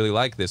actually really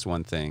like this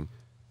one thing,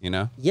 you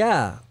know?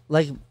 Yeah,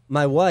 like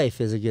my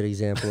wife is a good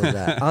example of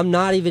that. I'm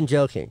not even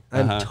joking.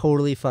 I'm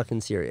totally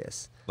fucking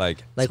serious.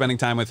 Like spending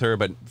time with her,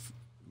 but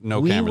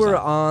no cameras. We were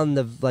on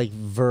the like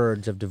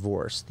verge of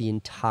divorce the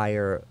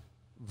entire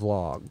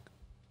vlog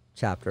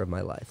chapter of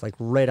my life, like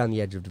right on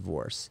the edge of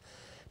divorce.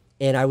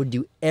 And I would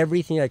do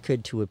everything I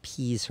could to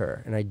appease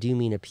her, and I do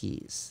mean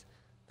appease,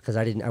 because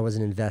I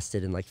wasn't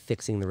invested in like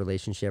fixing the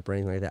relationship or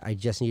anything like that. I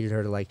just needed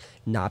her to like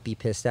not be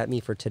pissed at me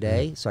for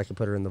today so I could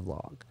put her in the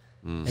vlog.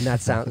 And that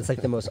sounds, it's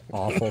like the most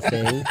awful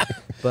thing,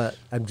 but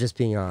I'm just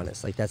being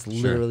honest. Like that's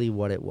literally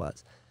what it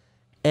was.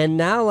 And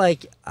now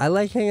like I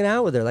like hanging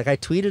out with her. Like I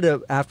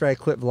tweeted after I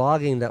quit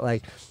vlogging that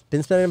like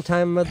been spending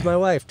time with my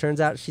wife. Turns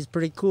out she's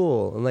pretty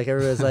cool. And like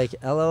everybody's like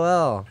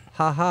LOL,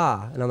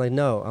 haha. And I'm like,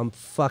 no, I'm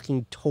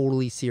fucking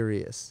totally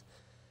serious.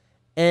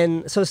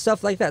 And so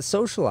stuff like that,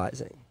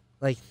 socializing.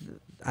 Like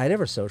I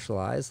never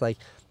socialized. Like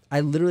I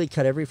literally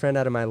cut every friend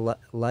out of my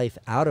life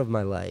out of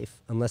my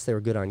life unless they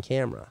were good on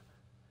camera.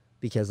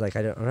 Because like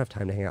I don't have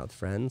time to hang out with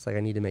friends. Like I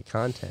need to make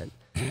content.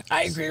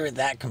 I agree with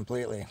that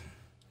completely.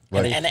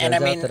 And I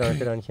mean, that aren't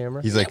good on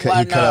camera. He's like, he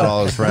cut out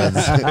all his friends.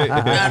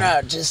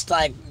 No, just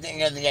like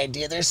the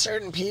idea. There's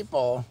certain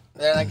people.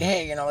 They're like,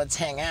 hey, let's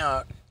hang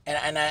out,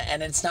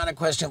 and it's not a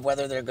question of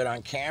whether they're good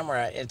on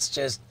camera. It's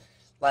just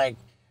like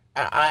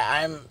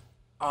I'm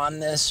on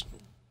this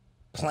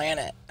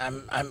planet.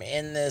 I'm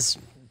in this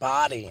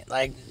body,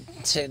 like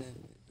to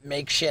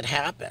make shit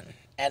happen.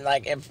 And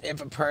like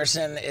if a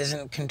person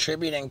isn't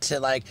contributing to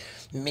like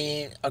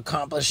me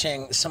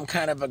accomplishing some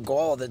kind of a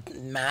goal that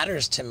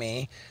matters to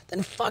me,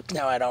 then fuck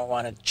no, I don't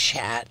want to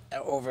chat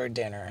over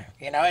dinner.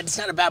 It's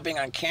not about being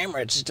on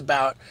camera. It's just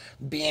about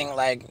being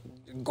like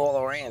goal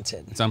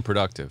oriented. It's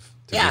unproductive.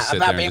 To Yeah, just sit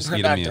about there and being just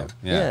eat a meal. productive.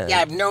 Yeah. Yeah, I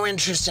have no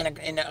interest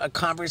in a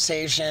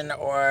conversation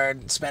or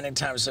spending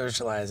time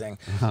socializing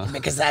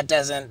because that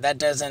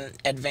doesn't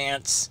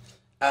advance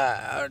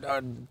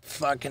a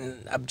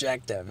fucking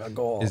objective, a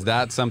goal. Is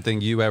that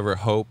something you ever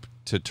hope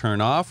to turn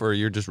off, or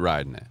you're just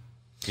riding it?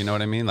 You know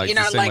what I mean? Like, You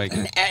know, the same like,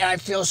 way. and I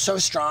feel so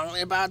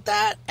strongly about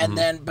that. And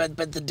then, but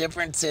the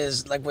difference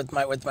is, like, with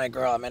my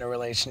girl, I'm in a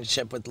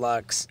relationship with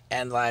Lux,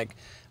 and like,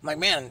 I'm like,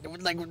 man,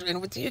 like,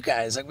 and with you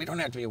guys, like, we don't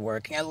have to be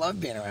working. I love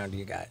being around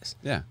you guys.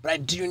 Yeah. But I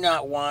do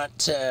not want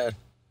to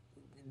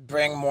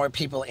bring more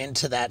people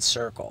into that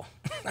circle.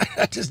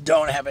 I just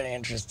don't have any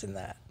interest in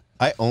that.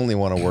 I only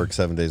want to work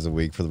 7 days a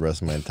week for the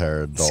rest of my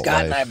entire adult Scott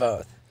life. and I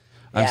both.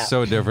 I'm Yeah.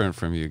 so different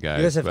from you guys.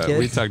 You guys have but kids?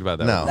 we talked about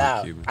that. No. with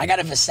No, Cuban. I got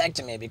a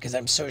vasectomy because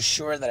I'm so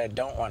sure that I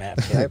don't want to have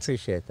I kids.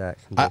 appreciate that.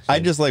 I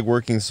conviction. just like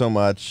working so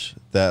much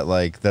that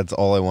like that's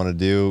all I want to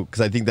do because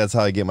I think that's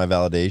how I get my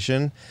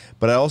validation.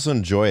 But I also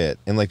enjoy it.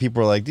 And like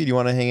people are like, dude, you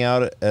want to hang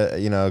out?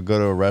 You know, go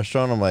to a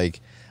restaurant. I'm like,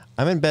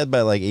 I'm in bed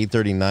by like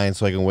 8:39,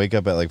 so I can wake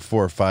up at like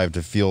 4 or 5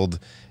 to field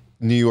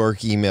New York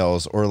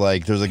emails. Or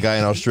like, there's a guy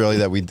in Australia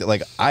that we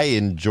like. I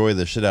enjoy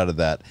the shit out of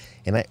that,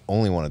 and I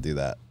only want to do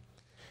that.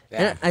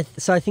 Yeah. And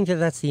so I think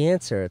that's the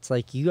answer. It's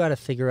like you got to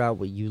figure out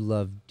what you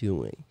love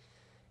doing.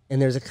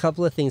 And there's a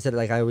couple of things that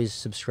like I always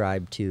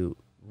subscribe to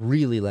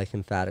really like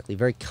emphatically,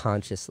 very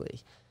consciously.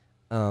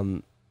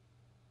 One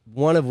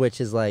of which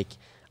is like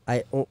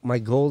my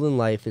goal in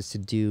life is to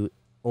do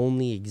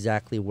only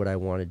exactly what I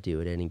want to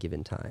do at any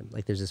given time.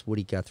 Like there's this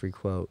Woody Guthrie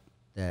quote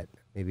that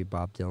maybe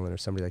Bob Dylan or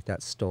somebody like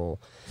that stole,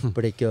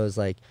 but it goes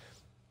like,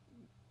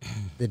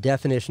 the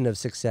definition of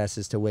success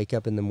is to wake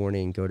up in the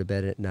morning, go to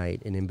bed at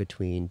night, and in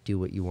between do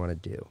what you want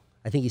to do.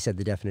 I think he said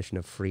the definition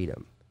of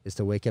freedom is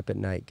to wake up at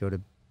night,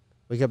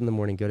 wake up in the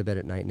morning, go to bed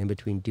at night, and in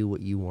between do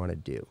what you want to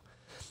do.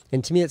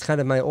 And to me, it's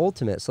kind of my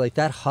ultimate. So like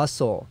that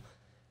hustle,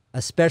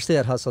 especially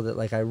that hustle that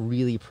like I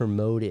really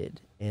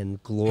promoted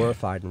and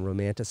glorified and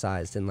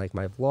romanticized in like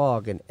my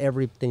vlog and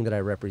everything that I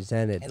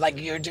represented. And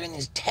like you're doing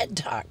these TED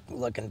Talk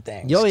looking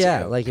things. Oh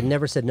yeah, too. like I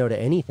never said no to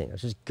anything. I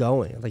was just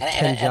going, like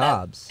 10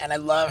 jobs. And I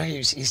love how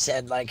he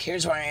said, like,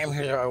 here's where I am,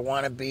 here's where I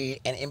want to be,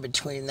 and in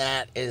between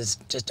that is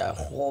just a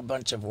whole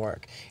bunch of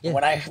work. Yeah.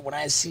 And when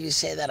I see you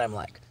say that, I'm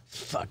like,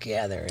 fuck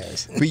yeah, there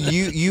is. But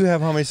you have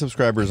how many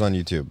subscribers on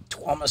YouTube?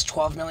 Almost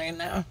 12 million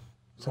now.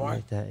 Something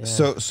like that,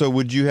 yeah. So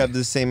would you have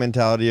the same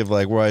mentality of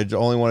like, where I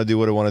only want to do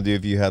what I want to do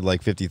if you had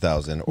like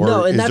 50,000? Or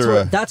no, and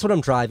is that's what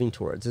I'm driving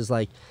towards is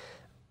like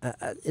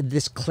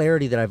this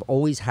clarity that I've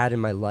always had in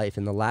my life.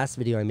 In the last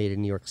video I made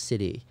in New York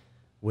City,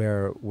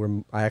 where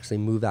I actually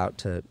move out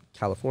to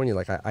California,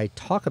 like I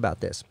talk about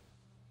this.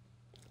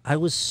 I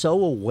was so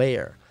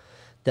aware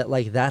that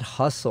like that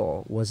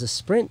hustle was a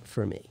sprint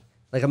for me.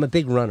 Like I'm a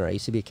big runner. I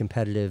used to be a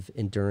competitive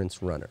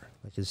endurance runner.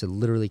 Like I used to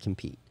literally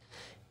compete.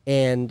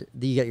 And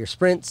you got your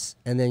sprints,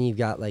 and then you've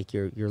got like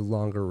your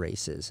longer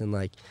races. And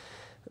like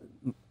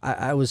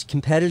I was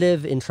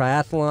competitive in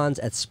triathlons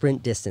at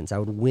sprint distance. I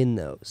would win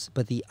those.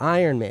 But the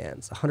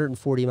Ironmans,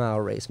 140-mile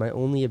race, my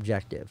only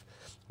objective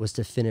was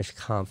to finish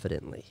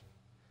confidently.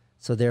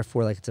 So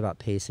therefore, like it's about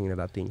pacing and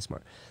about being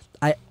smart.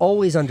 I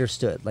always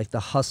understood like the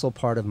hustle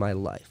part of my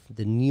life,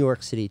 the New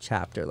York City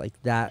chapter, like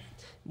that.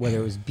 Whether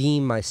it was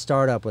Beam, my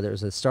startup, whether it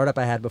was a startup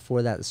I had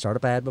before that, the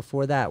startup I had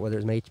before that, whether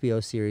it was my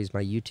HBO series,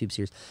 my YouTube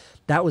series,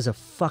 that was a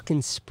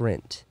fucking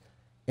sprint.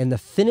 And the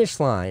finish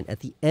line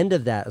at the end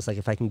of that is like,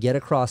 if I can get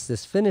across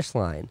this finish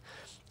line,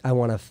 I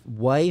want a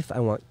wife,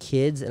 I want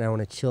kids, and I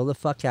want to chill the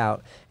fuck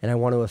out, and I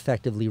want to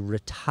effectively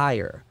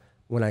retire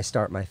when I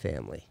start my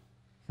family.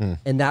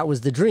 And that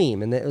was the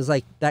dream. And it was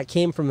like, that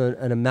came from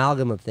an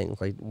amalgam of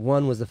things. Like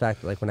one was the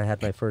fact that like when I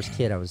had my first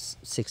kid, I was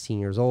 16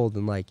 years old,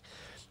 and like,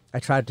 I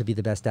tried to be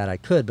the best dad I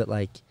could, but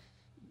like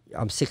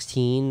I'm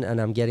 16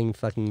 and I'm getting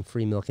fucking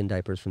free milk and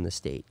diapers from the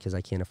state because I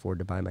can't afford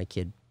to buy my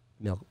kid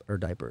milk or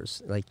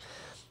diapers. Like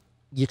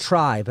you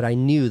try, but I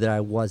knew that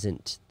I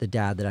wasn't the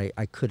dad that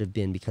I could have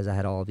been because I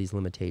had all of these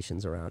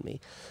limitations around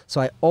me.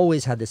 So I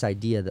always had this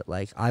idea that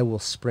like I will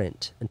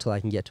sprint until I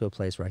can get to a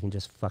place where I can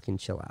just fucking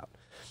chill out.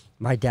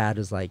 My dad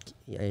was like,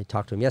 I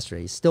talked to him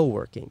yesterday, he's still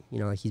working, you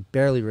know, like he's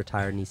barely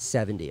retired and he's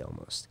 70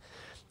 almost.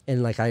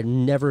 And like I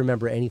never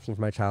remember anything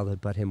from my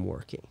childhood but him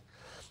working.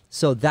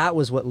 So that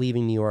was what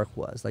leaving New York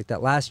was. Like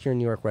that last year in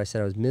New York where I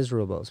said I was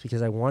miserable, it's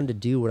because I wanted to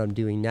do what I'm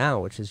doing now,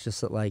 which is just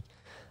that like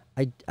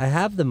I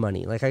have the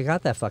money. Like I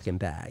got that fucking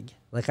bag.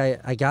 Like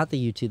I got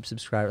the YouTube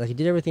subscriber. Like I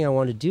did everything I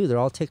wanted to do. They're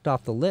all ticked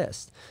off the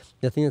list.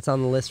 The thing that's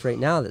on the list right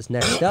now that's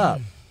next up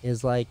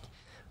is like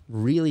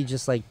really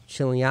just like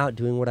chilling out,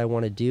 doing what I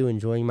want to do,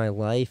 enjoying my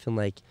life, and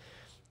like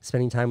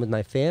spending time with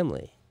my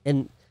family.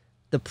 And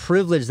the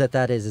privilege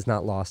that is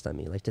not lost on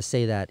me. Like to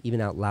say that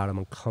even out loud, I'm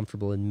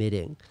uncomfortable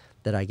admitting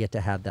that I get to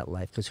have that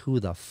life, because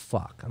who the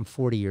fuck? I'm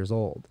 40 years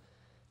old.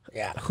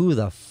 Yeah. Who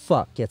the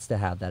fuck gets to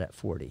have that at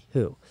 40?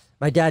 Who?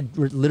 My dad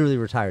literally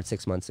retired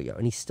 6 months ago,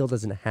 and he still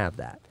doesn't have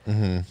that.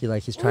 Mm-hmm.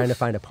 He's trying to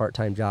find a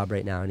part-time job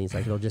right now, and he's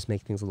like, it'll just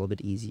make things a little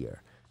bit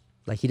easier.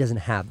 Like he doesn't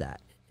have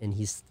that. and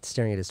he's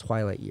staring at his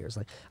twilight years.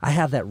 Like, I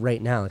have that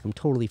right now. Like, I'm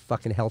totally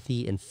fucking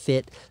healthy and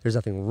fit. There's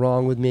nothing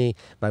wrong with me.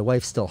 My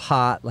wife's still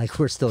hot. Like,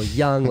 we're still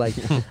young. Like,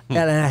 and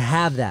I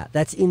have that.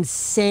 That's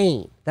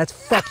insane. That's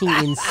fucking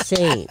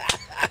insane.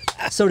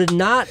 So to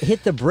not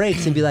hit the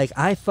brakes and be like,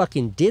 I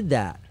fucking did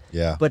that.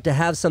 Yeah. But to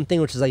have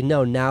something which is like,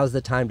 no, now's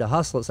the time to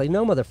hustle. It's like,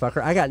 no,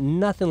 motherfucker, I got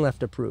nothing left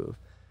to prove.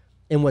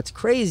 And what's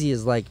crazy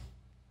is like,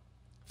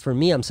 for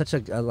me, I'm such a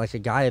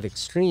guy of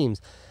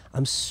extremes.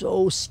 I'm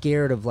so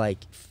scared of like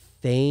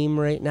fame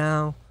right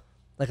now.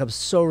 Like, I'm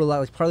so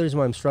like, part of the reason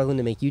why I'm struggling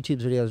to make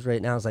YouTube videos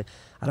right now is like,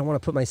 I don't want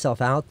to put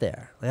myself out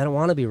there. Like, I don't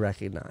want to be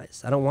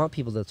recognized. I don't want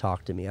people to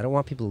talk to me. I don't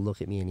want people to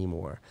look at me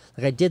anymore.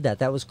 Like, I did that.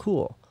 That was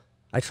cool.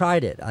 I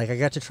tried it. Like, I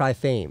got to try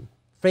fame.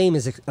 Fame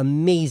is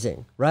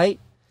amazing, right?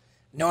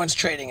 No one's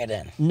trading it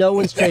in. No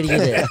one's trading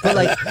it in. But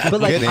like,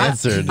 Good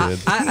answer, dude.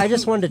 I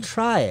just wanted to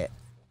try it.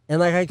 And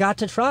like, I got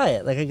to try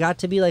it. Like, I got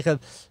to be like a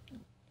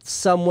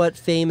somewhat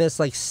famous,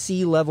 like,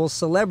 C-level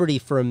celebrity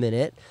for a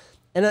minute.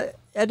 And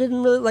I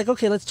didn't really, like,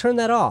 okay, let's turn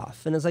that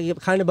off. And it's like, it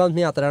kind of bummed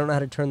me out that I don't know how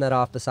to turn that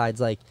off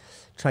besides like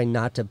trying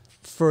not to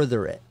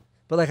further it.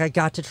 But like, I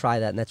got to try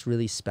that, and that's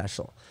really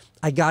special.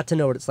 I got to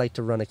know what it's like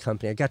to run a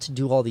company. I got to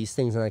do all these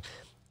things, and like,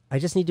 I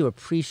just need to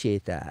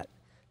appreciate that,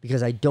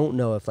 because I don't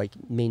know if like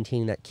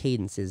maintaining that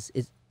cadence is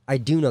I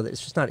do know that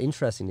it's just not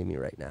interesting to me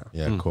right now.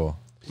 Yeah, cool.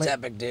 It's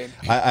epic, dude.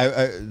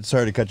 I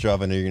sorry to cut you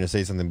off. I know you're gonna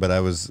say something, but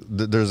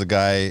there's a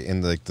guy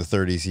in like the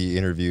 30s. He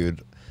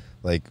interviewed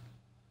like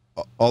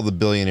all the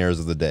billionaires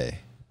of the day,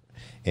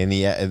 and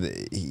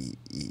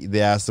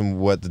they asked him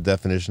what the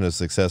definition of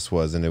success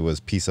was, and it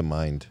was peace of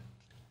mind.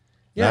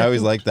 Yeah, and I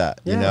always like that,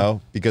 you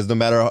know, because no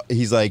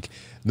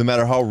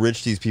matter how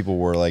rich these people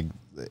were, like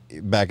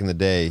back in the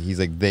day, he's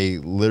like, they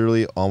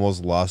literally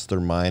almost lost their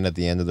mind at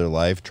the end of their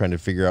life trying to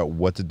figure out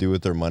what to do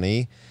with their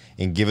money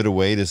and give it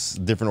away to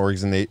different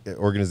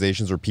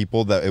organizations or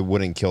people that it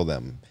wouldn't kill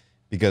them,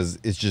 because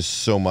it's just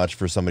so much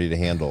for somebody to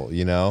handle,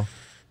 you know?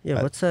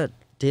 Yeah, what's that?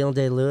 Daniel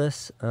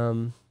Day-Lewis,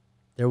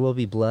 There Will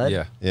Be Blood?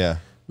 Yeah. Yeah.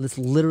 That's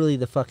literally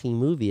the fucking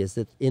movie, is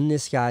that in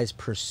this guy's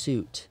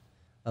pursuit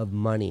of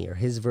money, or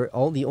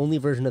the only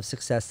version of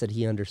success that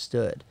he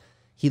understood,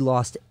 he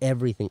lost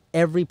everything.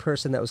 Every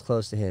person that was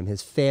close to him,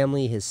 his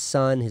family, his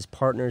son, his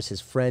partners,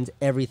 his friends,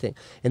 everything.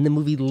 And the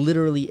movie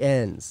literally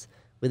ends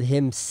with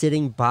him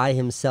sitting by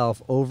himself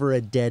over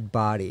a dead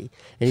body.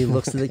 And he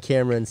looks to the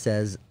camera and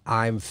says,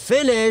 "I'm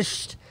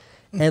finished."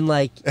 And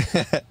like,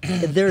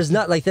 there's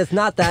not like, that's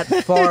not that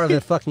far of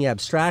a fucking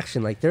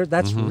abstraction. Like,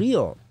 that's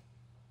real.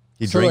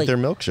 He So, drank like, their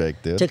milkshake,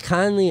 dude. To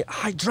kindly,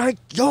 I drank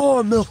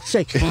your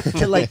milkshake.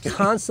 To like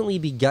constantly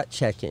be gut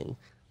checking.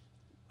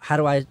 How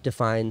do I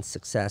define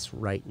success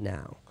right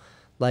now?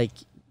 Like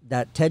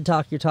that TED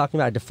Talk you're talking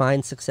about, I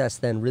defined success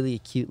then really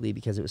acutely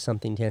because it was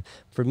something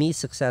for me,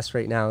 success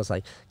right now is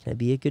like, can I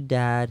be a good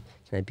dad?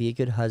 Can I be a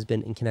good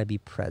husband? And can I be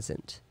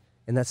present?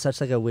 And that's such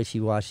like a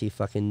wishy-washy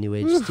fucking new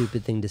age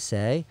stupid thing to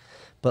say.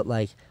 But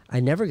like, I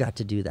never got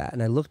to do that.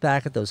 And I look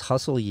back at those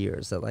hustle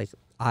years that like,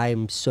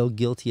 I'm so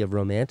guilty of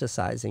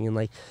romanticizing. And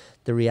like,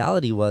 the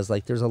reality was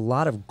like, there's a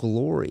lot of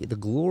glory. The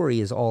glory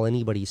is all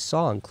anybody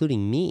saw,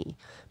 including me.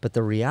 But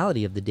the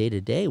reality of the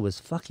day-to-day was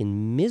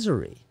fucking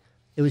misery.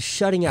 It was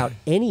shutting out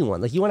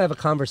anyone. Like, you want to have a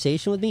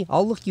conversation with me?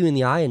 I'll look you in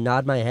the eye and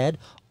nod my head.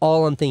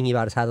 All I'm thinking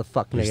about is how the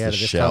fuck can I get out of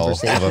this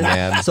conversation. Of a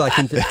man. So I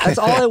can. That's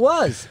all it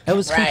was. It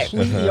was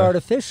completely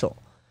artificial.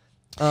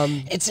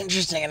 It's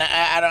interesting, and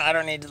I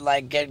don't need to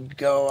like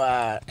go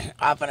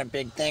off on a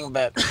big thing,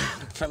 but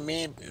for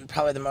me,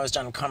 probably the most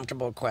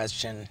uncomfortable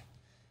question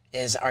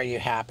is, are you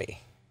happy?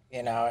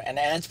 You know, and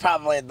it's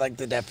probably like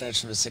the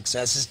definition of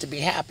success is to be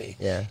happy.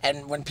 Yeah.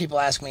 And when people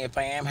ask me if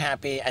I am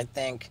happy, I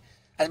think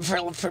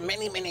for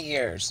many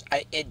years,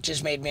 it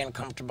just made me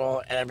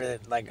uncomfortable and everything,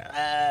 like,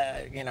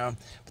 you know.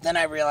 But then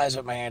I realized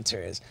what my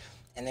answer is.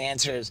 And the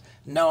answer is,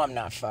 no, I'm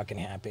not fucking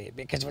happy.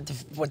 Because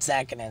what's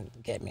that going to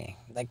get me?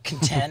 Like,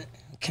 content?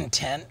 And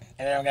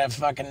then I'm going to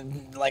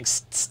fucking, like,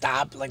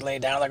 stop, like, lay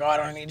down, like, oh, I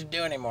don't need to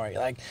do anymore.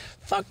 You're like,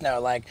 fuck no.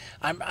 Like,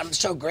 I'm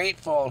so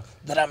grateful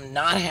that I'm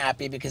not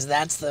happy, because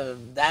that's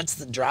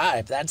the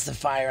drive. That's the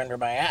fire under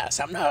my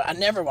ass. I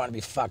never want to be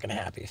fucking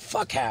happy.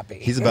 Fuck happy.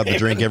 He's about to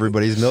drink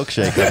everybody's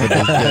milkshake.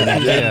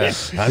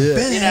 I'm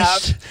finished. You know,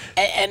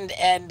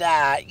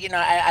 and you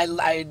know,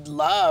 I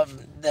love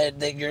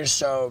that you're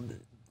so,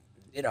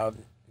 you know,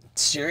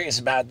 serious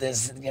about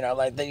this, you know,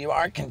 like that you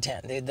are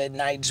content, that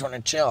now you just want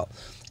to chill.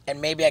 And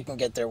maybe I can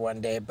get there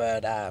one day,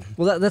 but...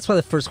 Well, that's why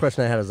the first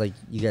question I had was like,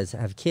 you guys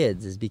have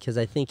kids, is because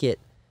I think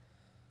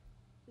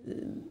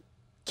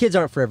kids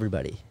aren't for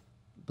everybody,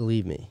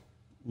 believe me.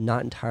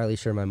 Not entirely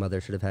sure my mother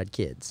should have had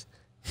kids.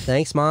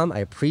 Thanks, Mom, I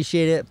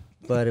appreciate it,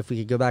 but if we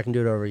could go back and do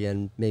it over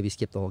again, maybe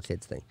skip the whole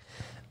kids thing.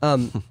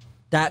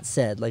 That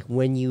said, like,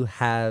 when you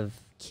have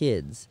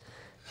kids,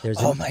 there's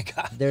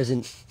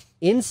an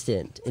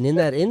instant, and in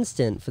that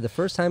instant, for the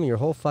first time in your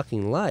whole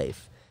fucking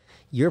life,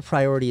 your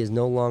priority is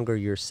no longer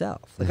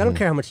yourself. Like, I don't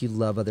care how much you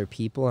love other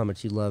people, how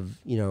much you love,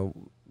 you know,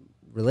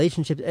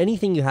 relationships,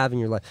 anything you have in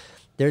your life,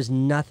 there's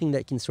nothing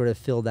that can sort of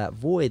fill that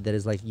void that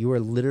is like you are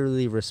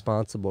literally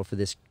responsible for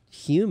this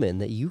human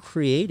that you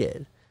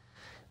created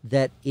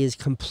that is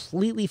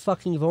completely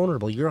fucking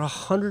vulnerable. You're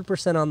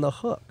 100% on the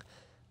hook.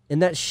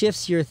 And that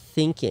shifts your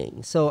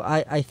thinking. So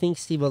I think,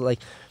 Steve, like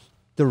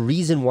the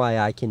reason why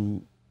I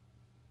can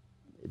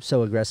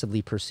so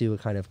aggressively pursue a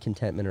kind of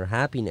contentment or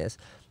happiness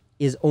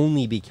is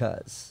only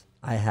because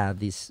I have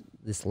this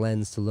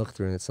lens to look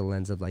through, and it's a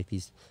lens of like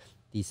these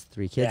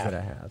 3 kids that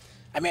I have.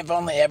 I mean, if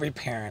only every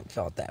parent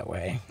felt that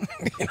way.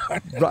 You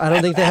know? I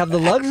don't think they have the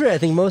luxury. I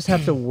think most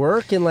have to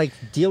work and like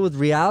deal with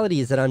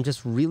realities that I'm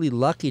just really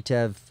lucky to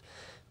have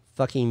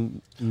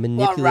fucking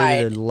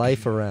manipulated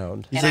life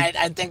around. And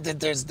I think that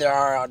there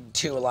are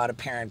too a lot of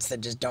parents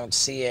that just don't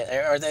see it,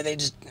 or they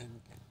just,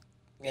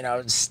 you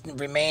know,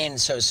 remain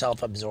so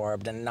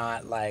self-absorbed and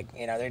not like,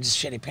 you know, they're just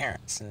shitty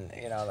parents. And,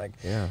 you know, like,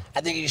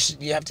 I think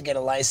you have to get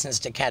a license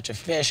to catch a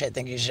fish. I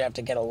think you should have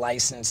to get a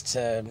license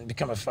to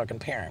become a fucking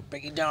parent,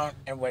 but you don't.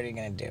 And what are you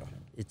going to do?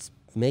 It's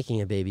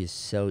making a baby is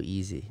so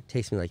easy. It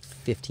takes me like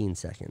 15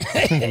 seconds.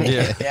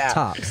 Yeah.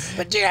 Tops.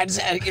 But dude, I just,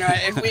 you know,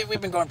 if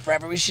we've been going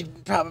forever, we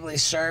should probably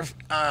surf.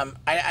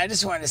 I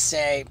just wanted to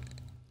say,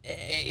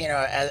 you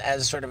know,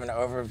 as sort of an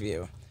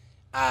overview,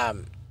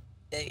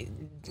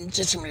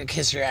 just for me to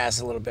kiss your ass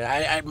a little bit.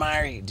 I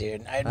admire you,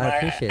 dude. I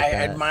appreciate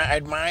that. I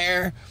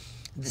admire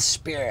the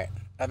spirit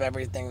of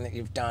everything that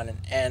you've done,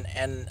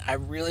 and I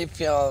really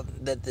feel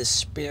that the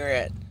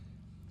spirit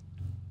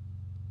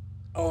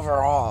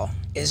overall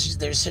is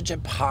there's such a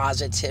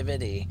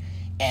positivity,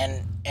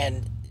 and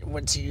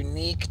what's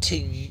unique to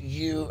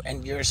you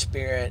and your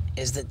spirit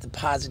is that the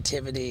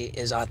positivity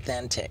is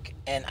authentic,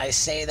 and I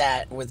say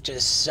that with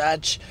just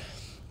such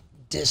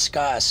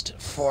disgust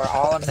for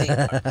all of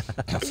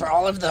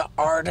the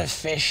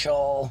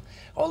artificial,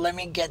 oh, let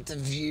me get the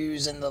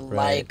views and the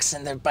likes,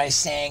 and by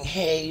saying,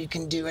 hey, you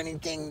can do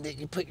anything that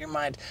you put your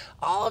mind,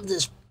 all of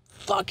this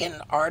fucking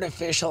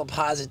artificial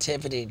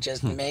positivity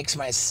just makes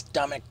my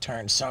stomach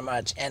turn so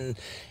much. And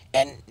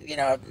you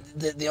know,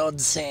 the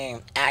old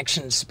saying,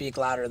 actions speak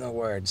louder than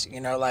words. You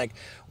know, like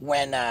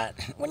when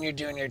you're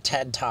doing your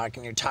TED Talk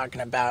and you're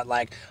talking about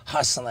like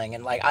hustling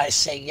and like I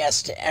say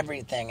yes to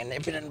everything, and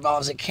if it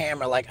involves a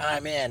camera, like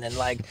I'm in, and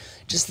like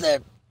just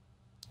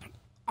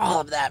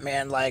all of that,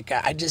 man. Like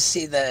I just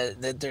see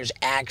that there's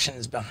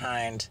actions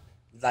behind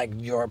like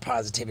your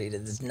positivity,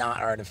 that it's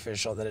not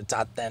artificial, that it's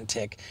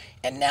authentic.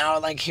 And now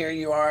like here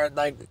you are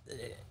like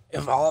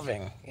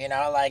evolving, you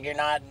know, like you're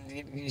not,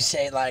 you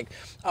say like,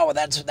 oh, well,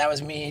 that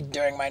was me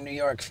during my New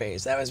York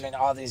phase, that was me,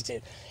 all these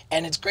days.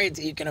 And it's great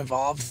that you can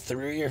evolve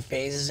through your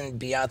phases and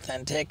be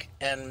authentic,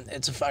 and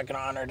it's a fucking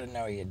honor to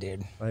know you,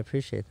 dude. I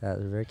appreciate that.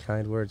 They're very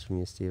kind words from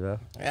you, Steve-O.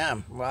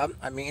 Yeah, well,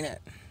 I mean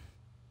it.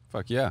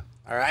 Fuck yeah.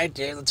 All right,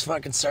 dude, let's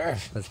fucking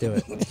surf. Let's do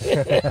it.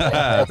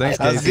 Thanks,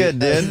 That was good,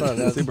 dude. That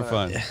was Super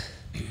fun.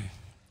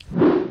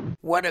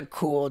 What a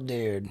cool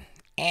dude.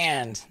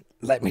 And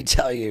let me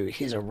tell you,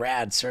 he's a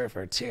rad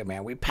surfer too,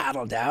 man. We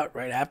paddled out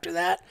right after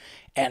that,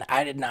 and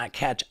I did not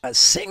catch a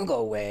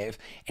single wave,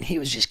 and he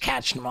was just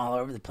catching them all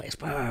over the place,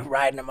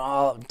 riding them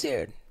all.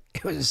 Dude,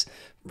 it was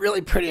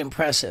really pretty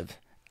impressive.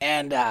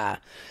 And I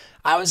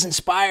was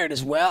inspired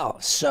as well.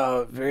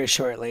 So very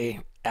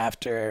shortly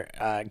after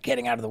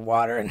getting out of the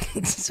water,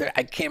 and so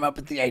I came up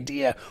with the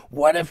idea,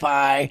 what if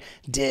I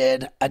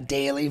did a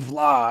daily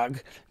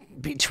vlog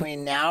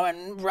between now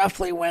and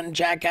roughly when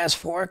Jackass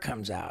 4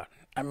 comes out?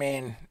 I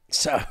mean,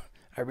 so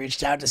I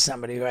reached out to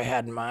somebody who I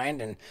had in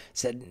mind and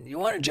said, you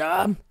want a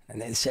job? And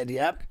they said,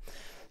 yep.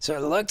 So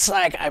it looks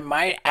like I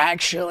might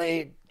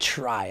actually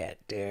try it,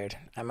 dude.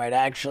 I might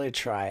actually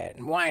try it.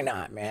 And why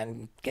not,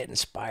 man? Get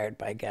inspired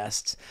by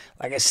guests.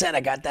 Like I said,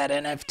 I got that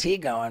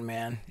NFT going,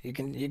 man. You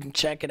can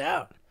check it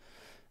out.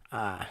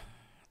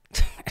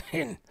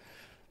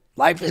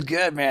 Life is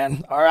good,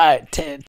 man. All right, take